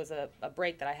that it was a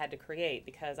break that I had to create,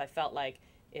 because I felt like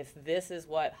if this is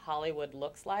what Hollywood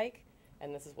looks like,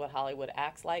 and this is what Hollywood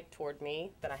acts like toward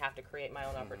me, then I have to create my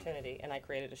own opportunity. And I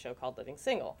created a show called Living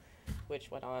Single, which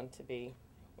went on to be,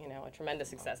 you know, a tremendous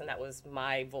success. And that was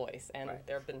my voice. And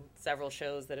there have been several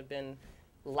shows that have been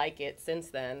like it since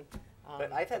then.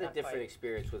 But I've had a different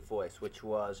experience with voice, which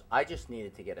was I just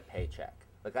needed to get a paycheck.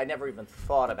 Like, I never even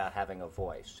thought about having a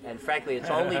voice. And frankly, it's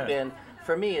only been,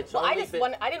 for me, it's only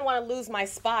been... I didn't want to lose my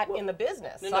spot in the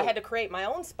business, so I had to create my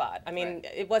own spot. I mean,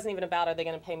 it wasn't even about, are they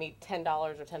going to pay me $10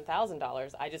 or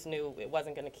 $10,000? I just knew it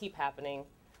wasn't going to keep happening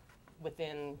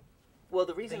within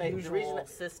the usual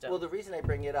system. Well, the reason I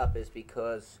bring it up is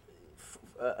because,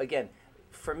 again,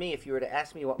 for me, if you were to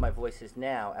ask me what my voice is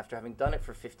now, after having done it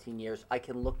for 15 years, I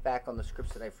can look back on the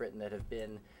scripts that I've written that have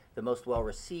been the most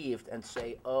well-received and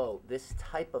say, oh, this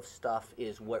type of stuff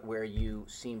is where you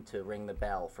seem to ring the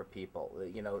bell for people,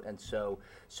 you know, and so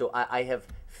I have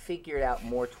figured out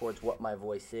more towards what my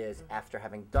voice is after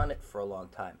having done it for a long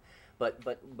time. But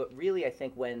really, I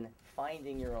think when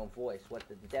finding your own voice, what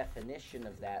the definition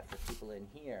of that for people in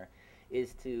here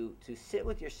is to sit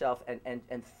with yourself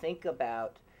and think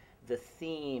about the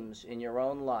themes in your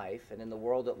own life and in the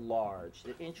world at large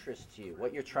that interest you,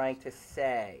 what you're trying to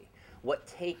say, what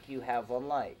take you have on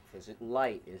life. Is it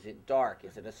light? Is it dark?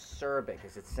 Is it acerbic?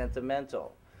 Is it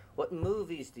sentimental? What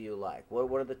movies do you like?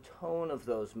 What are the tone of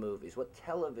those movies? What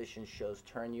television shows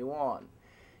turn you on?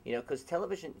 You know, because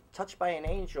television, Touched by an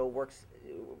Angel, works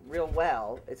real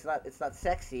well. It's not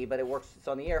sexy, but it works. It's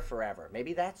on the air forever.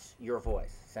 Maybe that's your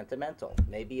voice, sentimental.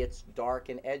 Maybe it's dark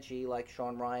and edgy, like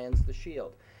Sean Ryan's The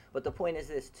Shield. But the point is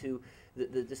this: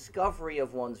 the discovery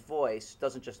of one's voice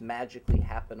doesn't just magically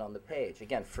happen on the page.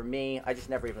 Again, for me, I just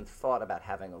never even thought about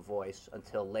having a voice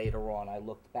until later on. I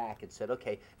looked back and said,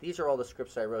 okay, these are all the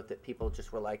scripts I wrote that people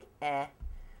just were like, eh.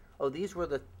 Oh, these were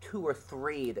the 2 or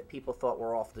 3 that people thought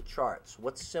were off the charts.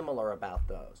 What's similar about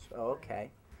those? Oh,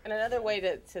 okay. And another way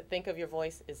to think of your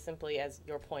voice is simply as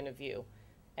your point of view.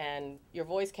 And your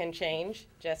voice can change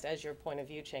just as your point of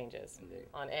view changes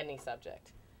on any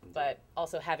subject. But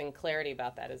also having clarity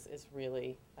about that is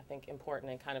really, I think,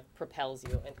 important and kind of propels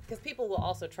you. And because people will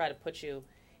also try to put you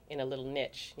in a little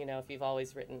niche. You know, if you've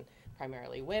always written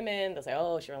primarily women, they'll say,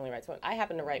 oh, she only writes women. I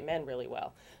happen to write men really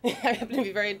well. I happen to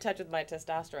be very in touch with my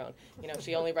testosterone. You know,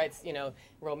 she only writes, you know,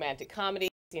 romantic comedy.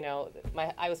 you know,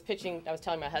 I was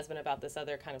telling my husband about this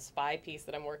other kind of spy piece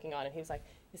that I'm working on, and he was like,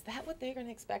 is that what they're going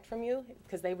to expect from you?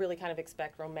 Because they really kind of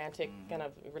expect romantic kind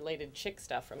of related chick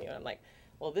stuff from you. And I'm like,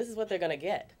 well, this is what they're going to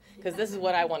get, because this is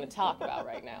what I want to talk about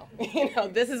right now. You know,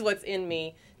 this is what's in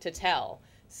me to tell.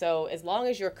 So as long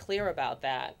as you're clear about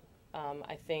that,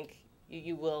 I think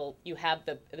you have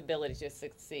the ability to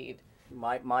succeed.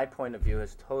 My point of view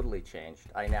has totally changed.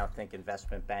 I now think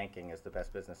investment banking is the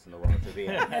best business in the world to be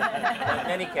in. But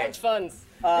in any case, Hedge funds.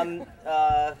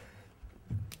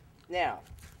 Now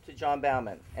to John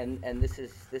Bauman, and this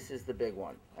is the big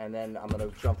one, and then I'm going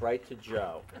to jump right to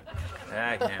Joe.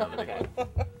 I can handle the big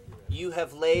one. You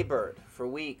have labored for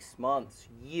weeks, months,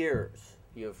 years.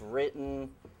 You have written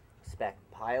a spec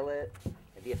pilot,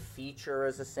 maybe a feature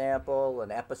as a sample,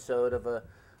 an episode of a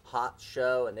hot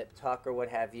show, a nip tuck or what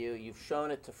have you. You've shown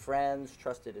it to friends,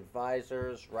 trusted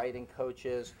advisors, writing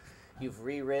coaches. You've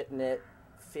rewritten it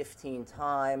 15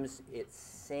 times. It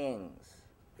sings.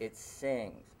 It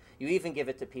sings. You even give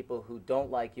it to people who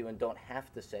don't like you and don't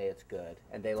have to say it's good,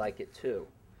 and they like it too.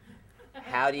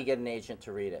 How do you get an agent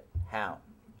to read it? How?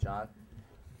 John?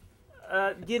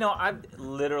 You know, I've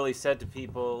literally said to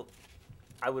people,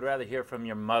 I would rather hear from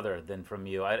your mother than from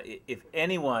you. If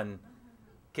anyone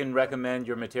can recommend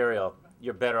your material,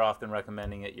 you're better off than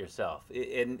recommending it yourself.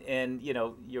 And you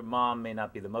know, your mom may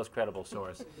not be the most credible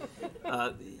source.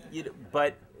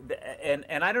 But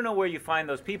I don't know where you find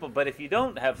those people, but if you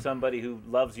don't have somebody who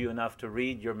loves you enough to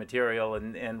read your material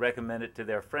and recommend it to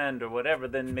their friend or whatever,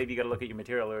 then maybe you got to look at your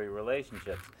material or your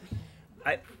relationships.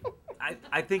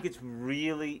 I think it's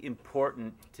really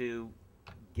important to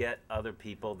get other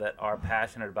people that are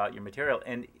passionate about your material,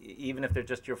 and even if they're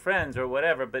just your friends or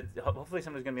whatever, but hopefully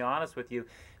somebody's going to be honest with you.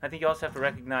 I think you also have to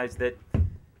recognize that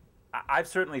I've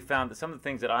certainly found that some of the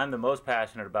things that I'm the most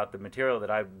passionate about, the material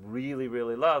that I really,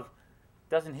 really love,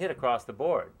 doesn't hit across the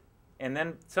board. And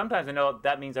then sometimes I know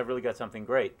that means I've really got something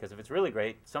great, because if it's really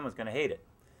great, someone's going to hate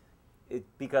it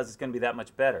because it's going to be that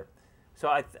much better. So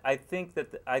I think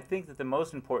that the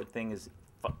most important thing is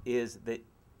that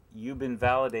you've been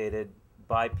validated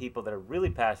by people that are really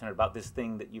passionate about this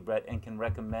thing that you've read and can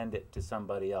recommend it to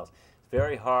somebody else. It's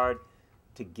very hard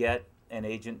to get an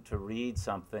agent to read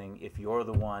something if you're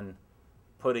the one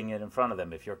putting it in front of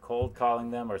them. If you're cold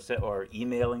calling them or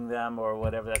emailing them or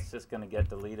whatever, that's just going to get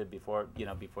deleted before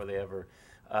they ever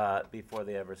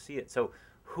see it. So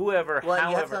whoever, Well,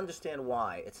 however, you have to understand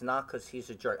why. It's not because he's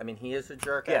a jerk. I mean, he is a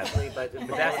jerk, Yeah. actually, but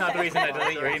that's not the reason I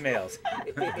delete your emails.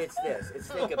 It's this. It's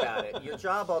think about it. Your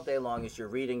job all day long is you're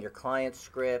reading your clients'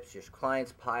 scripts, your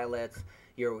clients' pilots.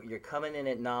 You're coming in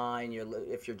at 9.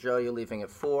 If you're Joe, you're leaving at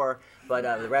 4. But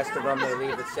the rest of them, they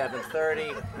leave at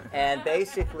 7:30. And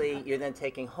basically, you're then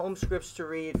taking home scripts to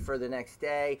read for the next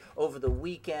day. Over the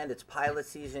weekend, it's pilot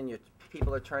season.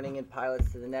 People are turning in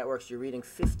pilots to the networks. You're reading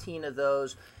 15 of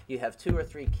those. You have 2 or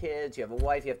 3 kids. You have a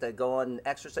wife. You have to go on and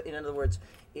exercise. In other words,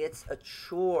 it's a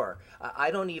chore.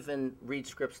 I don't even read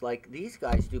scripts like these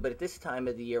guys do, but at this time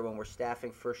of the year when we're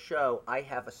staffing for a show, I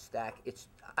have a stack.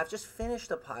 I've just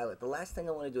finished a pilot. The last thing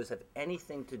I want to do is have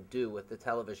anything to do with the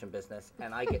television business,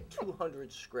 and I get 200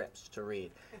 scripts to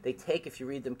read. They take, if you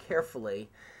read them carefully,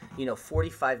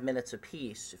 45 minutes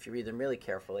apiece, if you read them really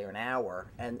carefully, or an hour.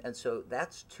 And so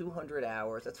that's 200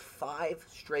 hours. That's 5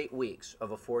 straight weeks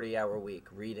of a 40-hour week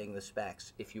reading the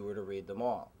specs if you were to read them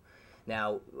all.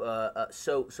 Now,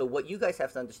 so what you guys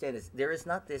have to understand is there is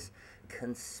not this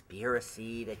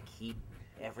conspiracy to keep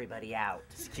everybody out.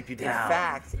 Just keep you down. In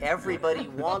fact, everybody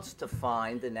wants to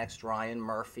find the next Ryan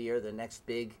Murphy or the next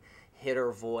big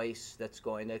hitter voice that's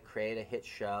going to create a hit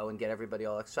show and get everybody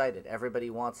all excited. Everybody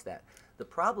wants that. The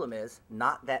problem is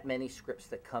not that many scripts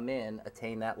that come in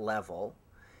attain that level,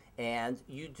 and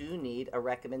you do need a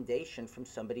recommendation from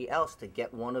somebody else to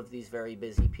get one of these very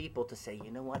busy people to say,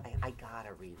 you know what, I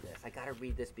gotta read this. I gotta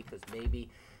read this because maybe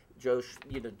Joe,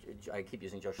 I keep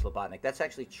using Joe Schlabotnik. That's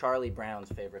actually Charlie Brown's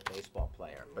favorite baseball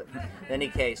player. But in any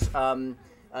case,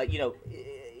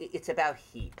 it's about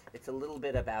heat. It's a little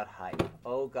bit about hype.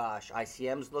 Oh gosh,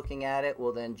 ICM's looking at it.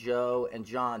 Well, then Joe and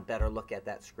John better look at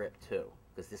that script too,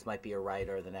 because this might be a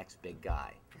writer, the next big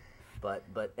guy. But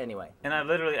anyway. And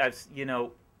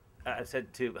I've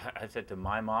said to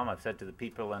my mom, I've said to the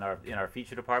people in our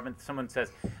feature department, someone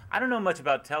says, I don't know much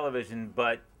about television,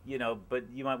 but you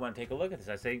might want to take a look at this.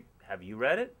 I say, have you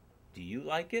read it? Do you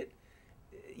like it?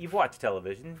 You've watched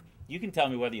television. You can tell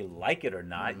me whether you like it or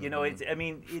not.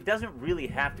 Mm-hmm. It doesn't really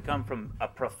have to come from a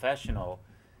professional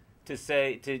to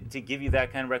give you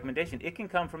that kind of recommendation. It can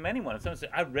come from anyone. If someone says,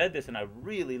 I read this and I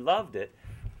really loved it,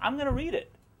 I'm going to read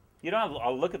it.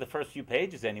 I'll look at the first few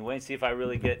pages anyway and see if I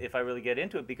really get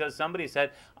into it, because somebody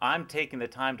said I'm taking the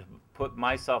time to put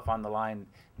myself on the line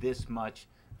this much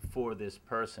for this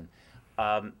person.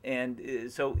 I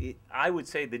would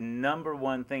say the number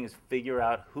one thing is figure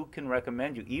out who can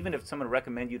recommend you, even if someone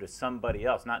recommend you to somebody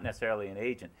else, not necessarily an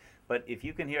agent. But if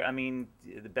you can hear, I mean,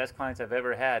 the best clients I've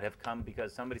ever had have come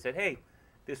because somebody said, hey,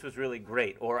 this was really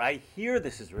great, or I hear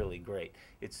this is really great.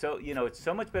 It's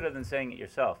so much better than saying it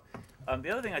yourself.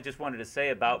 The other thing I just wanted to say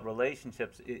about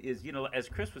relationships is, as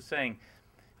Chris was saying,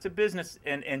 it's a business,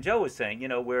 and Joe was saying,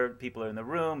 where people are in the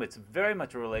room, it's very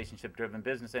much a relationship-driven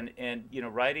business, and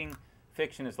writing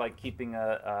fiction is like keeping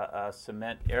a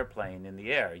cement airplane in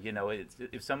the air.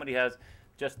 If somebody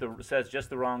says just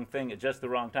the wrong thing at just the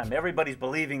wrong time, everybody's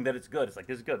believing that it's good. It's like,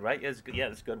 this is good, right? It's good. Yeah,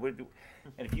 it's good.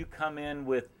 And if you come in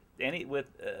with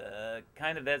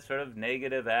kind of that sort of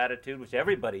negative attitude, which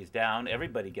everybody's down,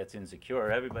 everybody gets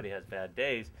insecure, everybody has bad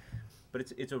days, but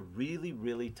it's a really,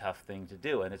 really tough thing to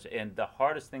do. And the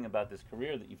hardest thing about this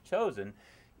career that you've chosen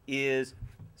is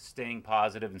staying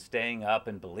positive and staying up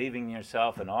and believing in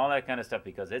yourself and all that kind of stuff,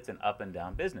 because it's an up and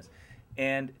down business.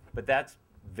 But that's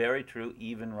very true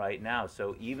even right now.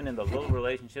 So even in the little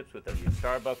relationships with your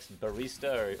Starbucks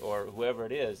barista or whoever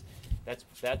it is,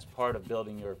 that's part of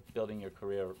building your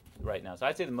career right now. So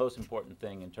I'd say the most important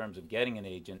thing in terms of getting an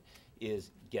agent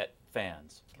is get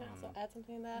fans. Can I also add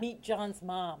something to that? Meet John's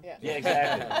mom. Yeah,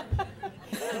 exactly.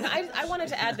 I wanted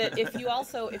to add that if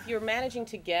you're managing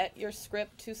to get your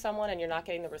script to someone and you're not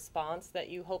getting the response that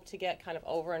you hope to get kind of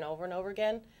over and over and over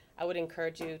again, I would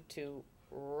encourage you to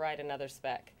write another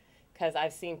spec. Because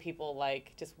I've seen people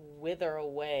just wither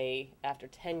away after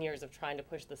 10 years of trying to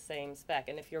push the same spec.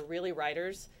 And if you're really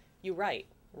writers, you write.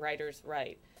 Writers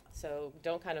write. So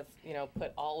don't kind of,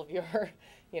 put all of your,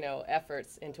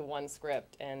 efforts into one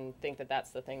script and think that that's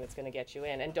the thing that's going to get you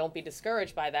in. And don't be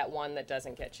discouraged by that one that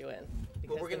doesn't get you in.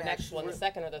 Because the next one, the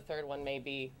second or the third one, may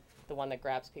be the one that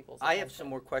grabs people's attention. I have some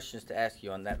more questions to ask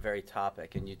you on that very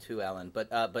topic, and you too, Ellen. But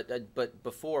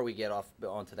before we get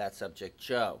onto that subject,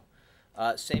 Joe,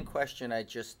 same question I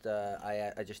just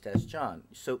asked John.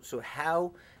 So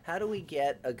how do we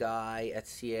get a guy at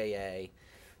CAA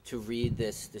to read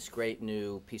this great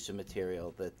new piece of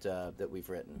material that we've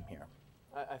written here?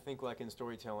 I think, like in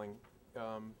storytelling,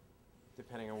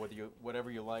 depending on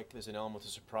whatever you like, there's an element of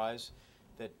surprise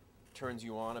that turns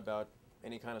you on about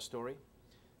any kind of story.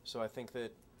 So I think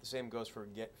that the same goes for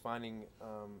finding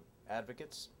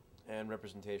advocates and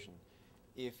representation.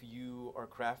 If you are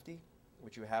crafty,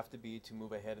 which you have to be to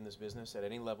move ahead in this business at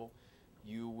any level,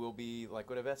 you will be like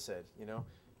what Yvette said. You know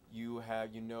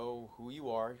who you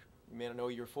are. You may not know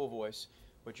your full voice,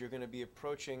 but you're going to be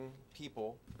approaching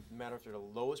people, no matter if they're the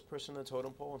lowest person on the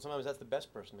totem pole, and sometimes that's the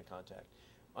best person to contact,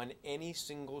 on any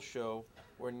single show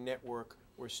or network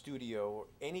or studio or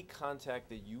any contact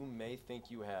that you may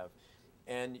think you have.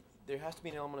 And there has to be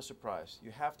an element of surprise. You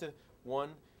have to,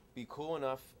 one, be cool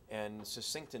enough and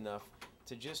succinct enough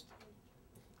to just,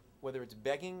 whether it's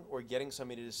begging or getting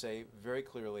somebody to say very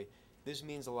clearly, this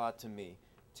means a lot to me.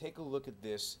 Take a look at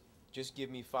this. Just give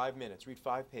me 5 minutes. Read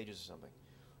 5 pages or something.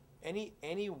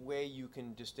 Any way you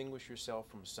can distinguish yourself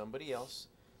from somebody else,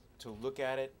 to look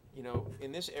at it,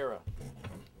 in this era,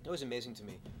 it was amazing to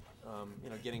me,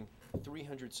 getting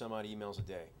 300 some odd emails a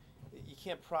day. You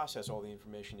can't process all the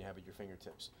information you have at your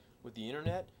fingertips. With the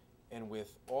internet and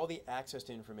with all the access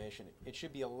to information, it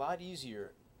should be a lot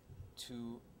easier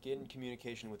to get in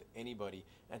communication with anybody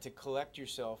and to collect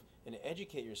yourself and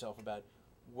educate yourself about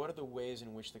what are the ways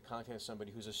in which to contact somebody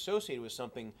who's associated with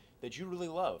something that you really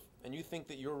love and you think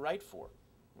that you're right for,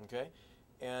 okay?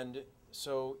 And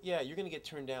so, yeah, you're going to get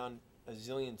turned down a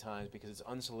zillion times because it's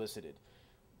unsolicited.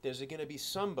 There's going to be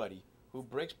somebody who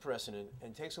breaks precedent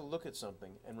and takes a look at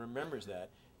something and remembers that,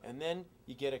 and then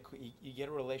you get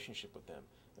a relationship with them.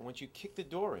 And once you kick the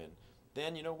door in,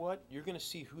 then you know what? You're going to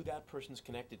see who that person's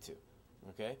connected to,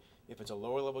 okay? If it's a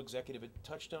lower level executive at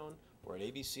Touchstone or at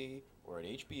ABC or at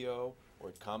HBO or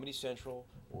at Comedy Central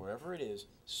or wherever it is,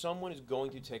 someone is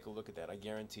going to take a look at that. I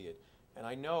guarantee it. And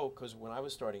I know, because when I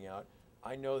was starting out,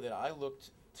 I know that I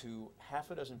looked to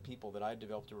half a dozen people that I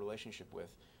developed a relationship with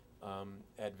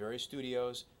at various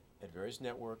studios, at various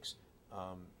networks,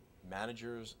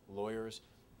 managers, lawyers,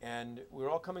 and we were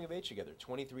all coming of age together,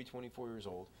 23, 24 years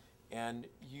old, and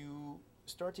you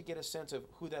start to get a sense of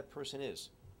who that person is.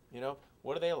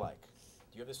 What are they like?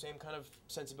 Do you have the same kind of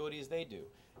sensibility as they do?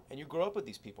 And you grow up with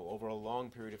these people over a long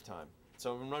period of time.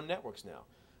 Some of them run networks now.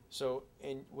 So,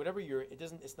 and whatever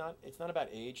it's not about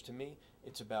age to me.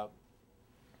 It's about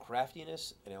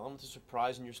craftiness, an element of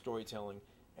surprise in your storytelling,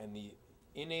 and the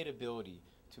innate ability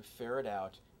to ferret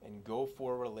out and go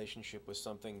for a relationship with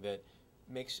something that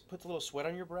puts a little sweat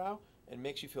on your brow and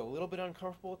makes you feel a little bit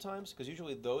uncomfortable at times, because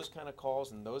usually those kind of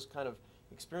calls and those kind of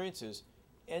experiences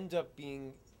end up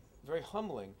being very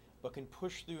humbling, but can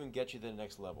push through and get you to the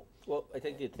next level. Well, I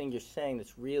think the thing you're saying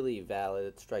that's really valid,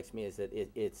 it strikes me, is that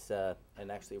it's,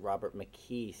 and actually Robert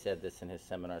McKee said this in his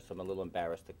seminar, so I'm a little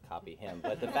embarrassed to copy him,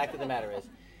 but the fact of the matter is,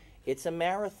 it's a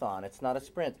marathon, it's not a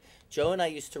sprint. Joe and I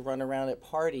used to run around at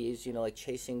parties, like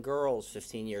chasing girls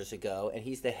 15 years ago, and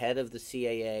he's the head of the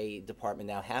CAA department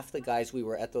now. Half the guys we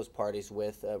were at those parties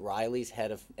with, Riley's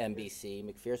head of NBC,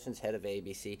 McPherson's head of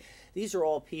ABC, these are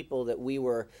all people that we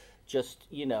were just,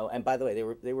 and by the way,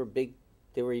 they were big.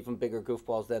 They were even bigger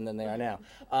goofballs then than they are now.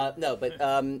 No, but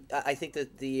I think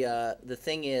that the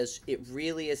thing is, it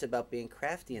really is about being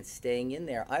crafty and staying in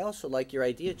there. I also like your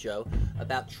idea, Joe,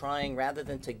 about trying, rather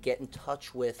than to get in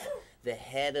touch with the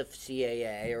head of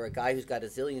CAA or a guy who's got a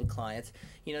zillion clients,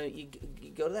 you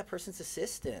go to that person's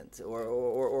assistant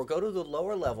or go to the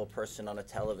lower level person on a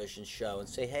television show and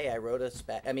say, hey, I wrote a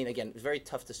spec. I mean, again, it's very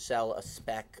tough to sell a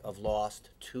spec of Lost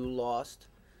to Lost.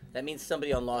 That means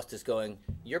somebody on Lost is going,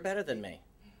 you're better than me.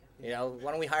 Why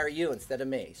don't we hire you instead of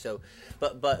me? So,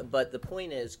 but the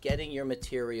point is getting your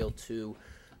material to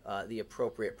the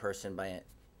appropriate person by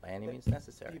any means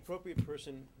necessary. The appropriate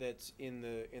person that's in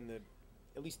the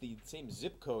at least the same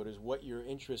zip code as what your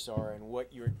interests are and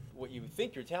what you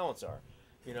think your talents are.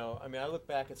 I mean, I look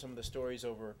back at some of the stories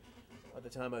over the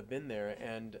time I've been there,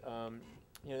 and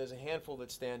there's a handful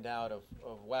that stand out of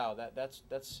wow,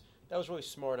 that was really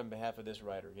smart on behalf of this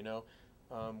writer.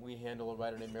 We handle a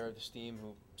writer named Meredith Steam,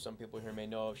 who some people here may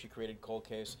know of. She created Cold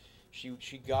Case.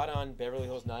 She got on Beverly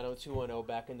Hills 90210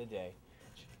 back in the day.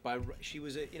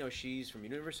 She's from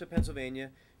University of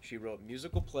Pennsylvania. She wrote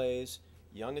musical plays,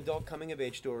 young adult coming of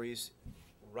age stories,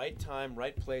 right time,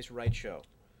 right place, right show.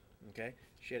 Okay?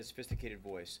 She had a sophisticated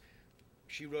voice.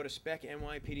 She wrote a spec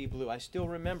NYPD Blue. I still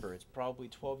remember. It's probably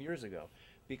 12 years ago,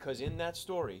 because in that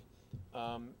story,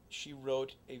 she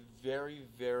wrote a very,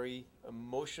 very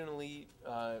emotionally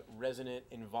resonant,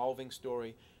 involving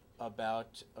story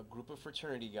about a group of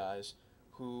fraternity guys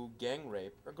who gang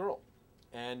rape a girl,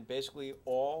 and basically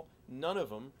none of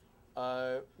them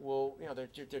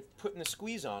they're putting the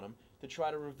squeeze on them to try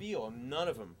to reveal, and none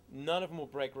of them will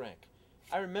break rank.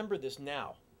 I remember this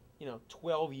now,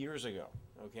 12 years ago,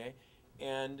 okay,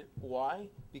 and why?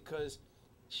 Because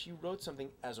she wrote something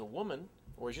as a woman,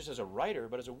 or just as a writer,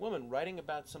 but as a woman writing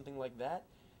about something like that,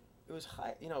 it was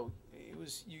high. It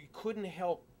was, you couldn't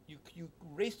help. You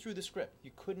raced through the script.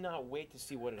 You could not wait to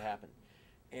see what had happened.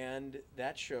 And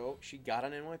that show, she got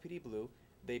on NYPD Blue.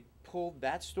 They pulled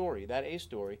that story, that A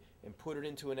story, and put it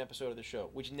into an episode of the show,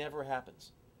 which never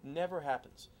happens. Never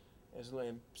happens.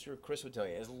 I'm sure Chris would tell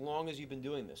you. As long as you've been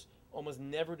doing this, almost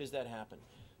never does that happen.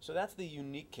 So that's the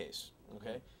unique case.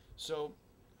 Okay. So.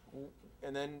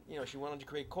 And then, she went on to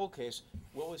create Cold Case.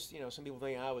 What was, some people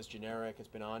think, it was generic, it's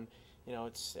been on,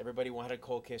 everybody wanted a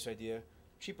Cold Case idea.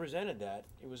 She presented that.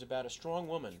 It was about a strong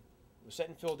woman. It was set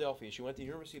in Philadelphia. She went to the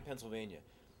University of Pennsylvania.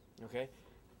 Okay?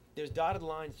 There's dotted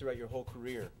lines throughout your whole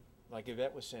career, like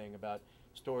Yvette was saying, about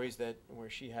stories where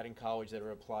she had in college that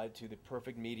are applied to the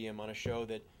perfect medium on a show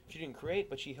that she didn't create,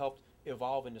 but she helped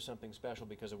evolve into something special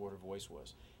because of what her voice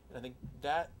was. And I think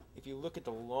that, if you look at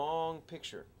the long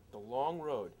picture, the long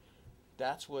road,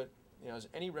 that's what, as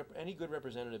any good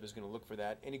representative is going to look for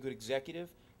that. Any good executive,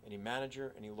 any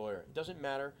manager, any lawyer. It doesn't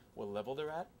matter what level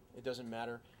they're at. It doesn't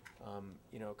matter,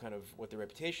 kind of what their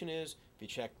reputation is. If you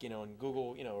check, on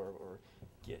Google, or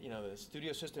get, the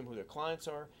studio system, who their clients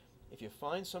are. If you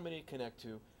find somebody to connect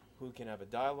to who can have a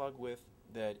dialogue with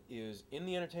that is in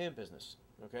the entertainment business,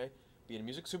 okay? Be it a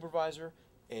music supervisor,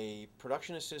 a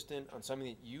production assistant on something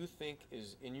that you think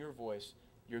is in your voice,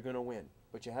 you're going to win.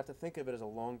 But you have to think of it as a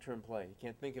long-term play. You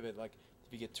can't think of it like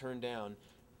if you get turned down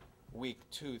week,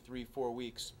 2, 3, 4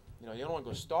 weeks. You don't want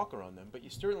to go stalker on them, but you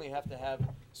certainly have to have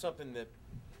something that,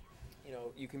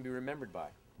 you can be remembered by.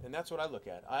 And that's what I look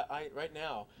at. I right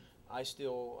now, I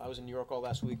was in New York all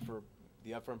last week for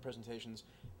the upfront presentations,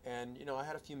 and, I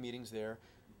had a few meetings there.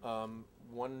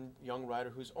 One young writer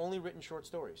who's only written short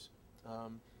stories.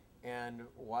 And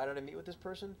why did I meet with this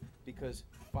person? Because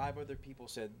 5 other people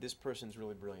said, this person's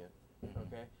really brilliant.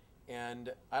 Okay,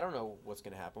 and I don't know what's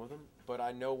going to happen with him, but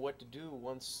I know what to do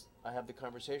once I have the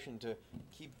conversation to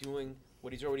keep doing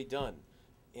what he's already done.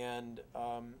 And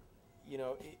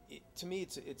to me,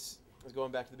 it's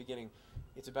going back to the beginning.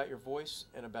 It's about your voice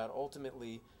and about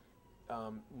ultimately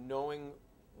knowing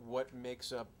what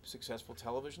makes up successful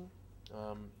television.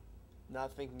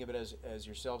 Not thinking of it as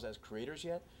yourselves as creators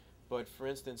yet, but for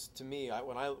instance, to me,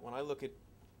 when I look at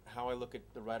how I look at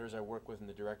the writers I work with and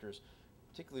the directors.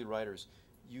 particularly writers,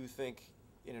 you think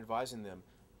in advising them,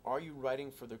 are you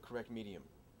writing for the correct medium?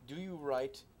 Do you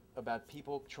write about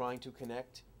people trying to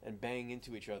connect and bang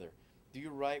into each other? Do you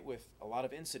write with a lot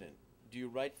of incident? Do you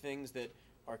write things that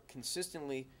are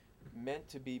consistently meant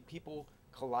to be people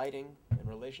colliding and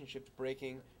relationships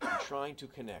breaking and trying to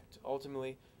connect?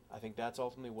 Ultimately, I think that's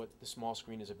ultimately what the small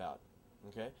screen is about.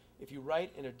 Okay? If you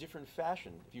write in a different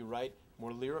fashion, if you write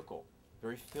more lyrical,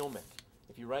 very filmic,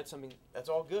 if you write something, that's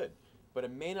all good. But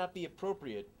it may not be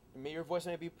appropriate, your voice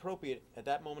may be appropriate at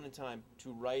that moment in time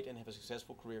to write and have a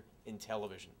successful career in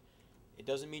television. It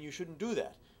doesn't mean you shouldn't do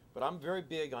that. But I'm very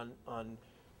big on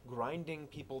grinding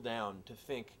people down to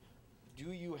think,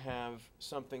 do you have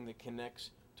something that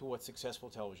connects to what successful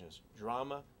television is?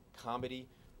 Drama, comedy,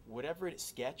 whatever it is,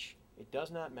 sketch, it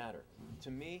does not matter.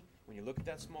 To me, when you look at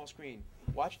that small screen,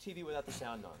 watch TV without the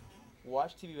sound on.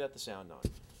 Watch TV without the sound on.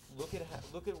 Look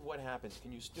at what happens.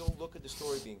 Can you still look at the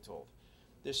story being told?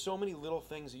 There's so many little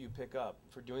things that you pick up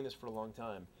for doing this for a long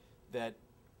time that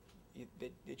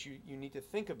you need to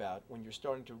think about when you're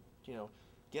starting to,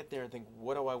 get there and think,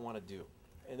 what do I want to do?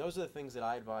 And those are the things that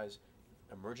I advise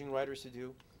emerging writers to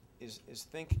do, is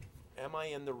think, am I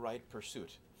in the right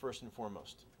pursuit, first and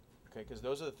foremost? Okay, because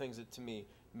those are the things that, to me,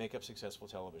 make up successful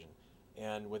television.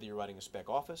 And whether you're writing a spec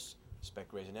Office, spec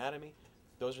Grey's Anatomy,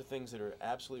 those are things that are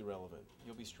absolutely relevant.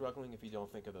 You'll be struggling if you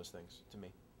don't think of those things, to me.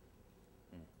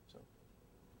 So.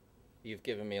 You've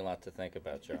given me a lot to think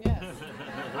about, Joe. Yes.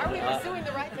 Are we pursuing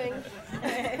the right thing?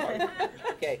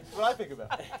 Okay. That's what I think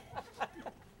about.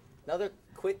 Another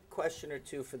quick question or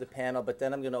two for the panel, but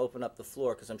then I'm going to open up the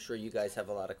floor because I'm sure you guys have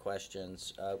a lot of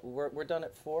questions. We're done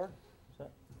at 4? Is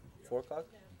that 4 o'clock?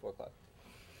 4 o'clock.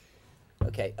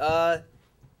 Okay. All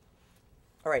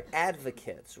right.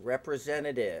 Advocates,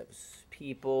 representatives,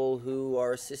 people who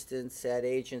are assistants at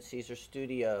agencies or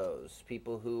studios,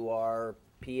 people who are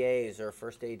PAs or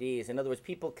first ADs. In other words,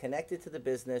 people connected to the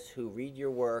business who read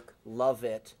your work, love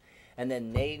it, and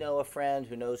then they know a friend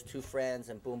who knows 2 friends,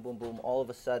 and boom, boom, boom, all of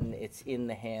a sudden it's in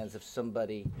the hands of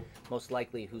somebody, most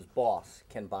likely whose boss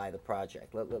can buy the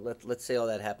project. Let's say all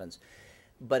that happens.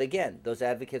 But again, those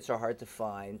advocates are hard to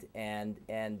find, and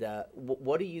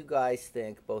what do you guys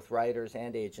think, both writers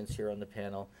and agents here on the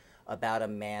panel, about a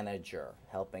manager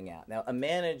helping out? Now, a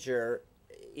manager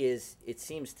is, it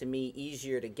seems to me,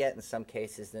 easier to get in some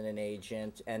cases than an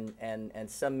agent, and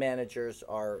some managers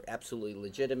are absolutely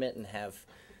legitimate and have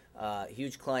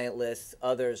huge client lists.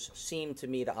 Others seem to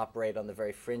me to operate on the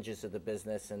very fringes of the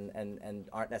business and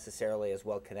aren't necessarily as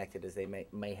well connected as they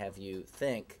may have you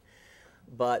think.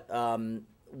 But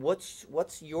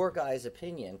what's your guys'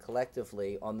 opinion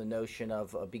collectively on the notion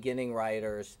of beginning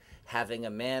writers having a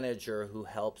manager who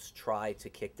helps try to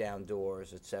kick down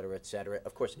doors, et cetera,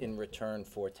 of course in return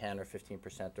for 10 or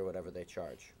 15% or whatever they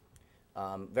charge?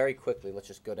 Very quickly, let's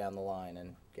just go down the line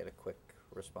and get a quick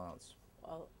response.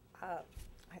 Well,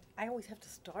 I always have to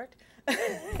start.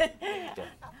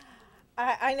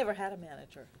 I never had a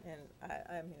manager, and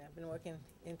I mean, I've been working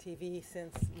in TV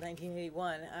since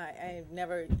 1981. I've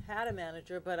never had a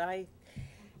manager, but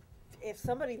if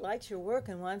somebody likes your work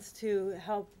and wants to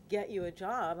help get you a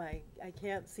job, I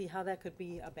can't see how that could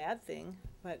be a bad thing.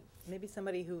 But maybe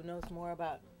somebody who knows more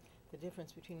about the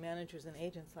difference between managers and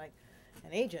agents, like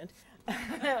an agent,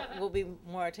 will be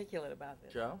more articulate about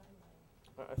this. Joe?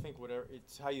 I think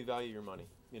it's how you value your money.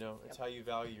 It's how you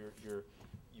value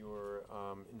your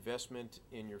investment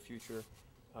in your future.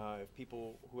 If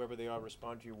people, whoever they are,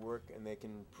 respond to your work and they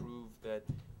can prove that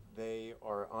they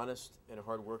are honest and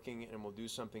hardworking and will do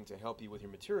something to help you with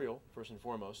your material, first and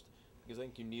foremost, because I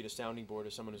think you need a sounding board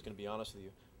of someone who's going to be honest with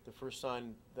you. The first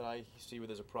sign that I see where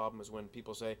there's a problem is when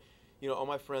people say, all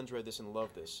my friends read this and love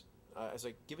this. I was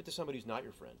like, give it to somebody who's not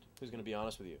your friend, who's going to be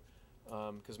honest with you.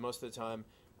 Because most of the time,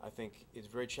 I think it's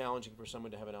very challenging for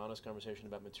someone to have an honest conversation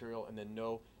about material and then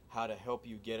know how to help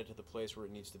you get it to the place where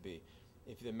it needs to be.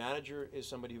 If the manager is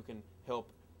somebody who can help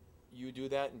you do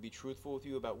that and be truthful with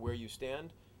you about where you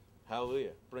stand,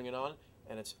 hallelujah, bring it on.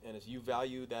 And it's you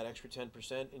value that extra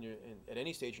 10% at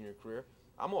any stage in your career,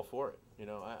 I'm all for it.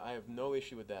 I have no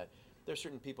issue with that. There's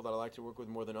certain people that I like to work with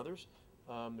more than others.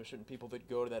 There's certain people that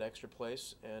go to that extra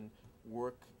place and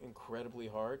work incredibly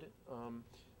hard.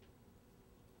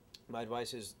 My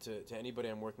advice is to anybody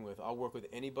I'm working with, I'll work with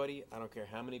anybody, I don't care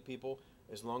how many people,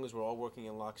 as long as we're all working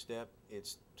in lockstep.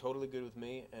 It's totally good with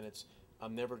me, and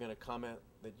I'm never going to comment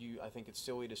that I think it's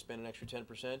silly to spend an extra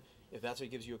 10%. If that's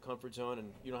what gives you a comfort zone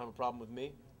and you don't have a problem with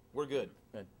me, we're good.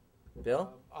 Good.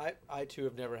 Bill? I too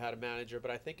have never had a manager,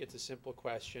 but I think it's a simple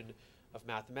question of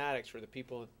mathematics for the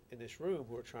people in this room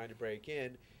who are trying to break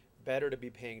in. Better to be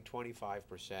paying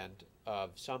 25% of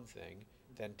something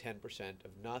than 10%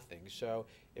 of nothing. So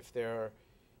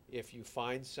if you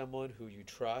find someone who you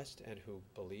trust and who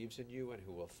believes in you and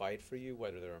who will fight for you,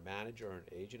 whether they're a manager or an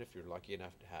agent, if you're lucky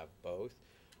enough to have both,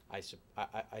 I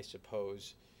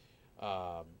suppose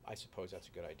that's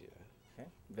a good idea. Okay,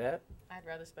 Yvette? I'd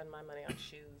rather spend my money on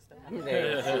shoes than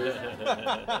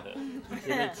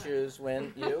Jimmy Choos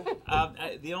win. You?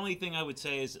 The only thing I would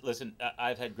say is, listen,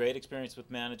 I've had great experience with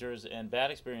managers and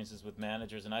bad experiences with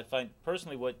managers, and I find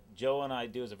personally what Joe and I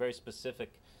do is a very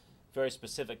specific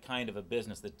kind of a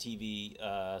business, the TV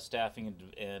staffing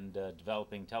and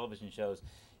developing television shows.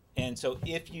 And so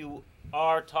if you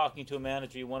are talking to a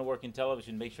manager, you want to work in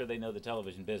television, make sure they know the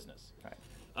television business. Right.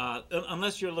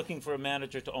 Unless you're looking for a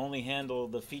manager to only handle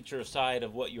the feature side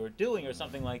of what you're doing or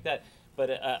something like that. But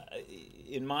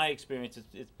in my experience,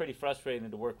 it's pretty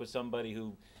frustrating to work with somebody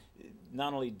who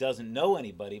not only doesn't know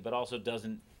anybody, but also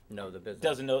doesn't Know the business.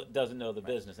 Doesn't know the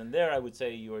business. And there, I would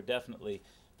say you are definitely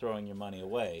throwing your money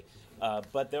away.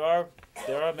 But there are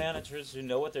managers who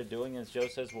know what they're doing, and as Joe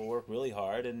says, will work really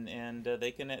hard, and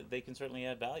they can certainly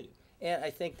add value. And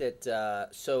I think that,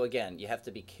 so again, you have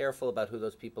to be careful about who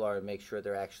those people are and make sure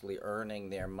they're actually earning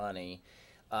their money.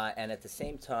 And at the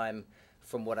same time,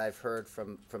 from what I've heard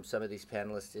from some of these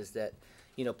panelists is that,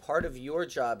 part of your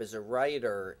job as a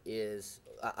writer is,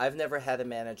 I've never had a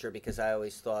manager because I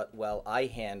always thought, well, I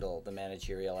handle the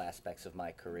managerial aspects of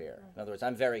my career. In other words,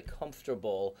 I'm very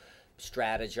comfortable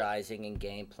strategizing and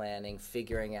game planning,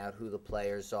 figuring out who the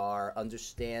players are,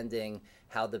 understanding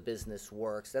how the business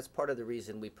works. That's part of the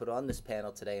reason we put on this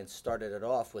panel today and started it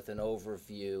off with an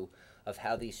overview of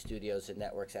how these studios and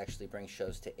networks actually bring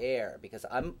shows to air. Because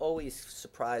I'm always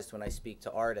surprised when I speak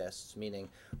to artists, meaning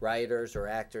writers or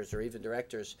actors or even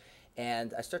directors,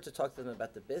 and I start to talk to them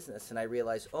about the business, and I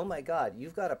realize, oh my God,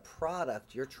 you've got a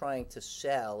product you're trying to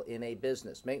sell in a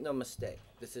business. Make no mistake,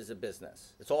 this is a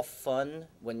business. It's all fun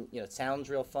when, it sounds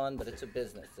real fun, but it's a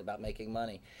business. It's about making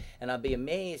money. And I'll be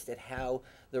amazed at how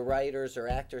the writers or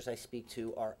actors I speak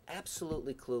to are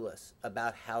absolutely clueless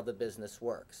about how the business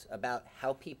works, about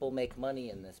how people make money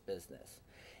in this business.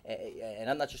 And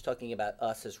I'm not just talking about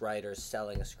us as writers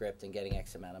selling a script and getting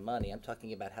X amount of money. I'm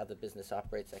talking about how the business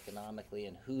operates economically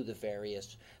and who the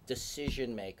various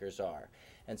decision makers are.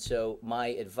 And so my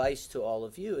advice to all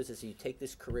of you is as you take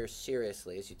this career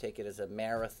seriously, as you take it as a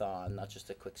marathon, not just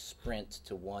a quick sprint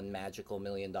to one magical $1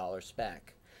 million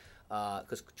spec.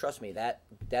 Because trust me,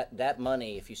 that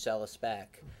money, if you sell a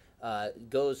spec,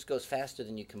 goes faster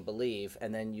than you can believe,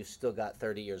 and then you've still got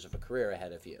 30 years of a career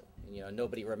ahead of you.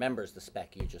 Nobody remembers the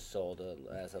spec you just sold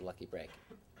as a lucky break.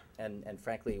 And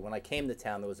frankly, when I came to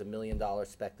town, there was $1 million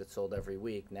spec that sold every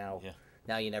week. Now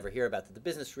you never hear about it. The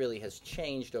business really has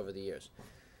changed over the years.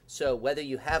 So whether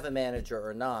you have a manager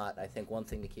or not, I think one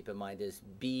thing to keep in mind is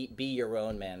be your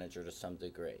own manager to some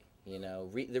degree.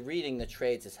 Reading the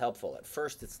trades is helpful. At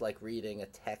first, it's like reading a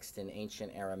text in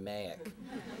ancient Aramaic.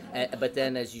 But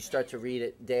then as you start to read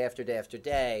it day after day after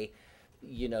day,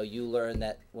 you learn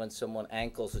that when someone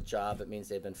ankles a job, it means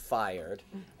they've been fired.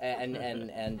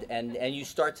 And you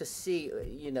start to see,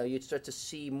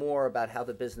 more about how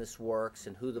the business works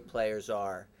and who the players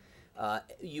are.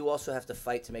 You also have to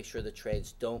fight to make sure the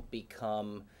trades don't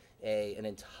become an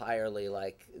entirely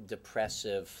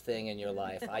depressive thing in your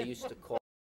life. I used to call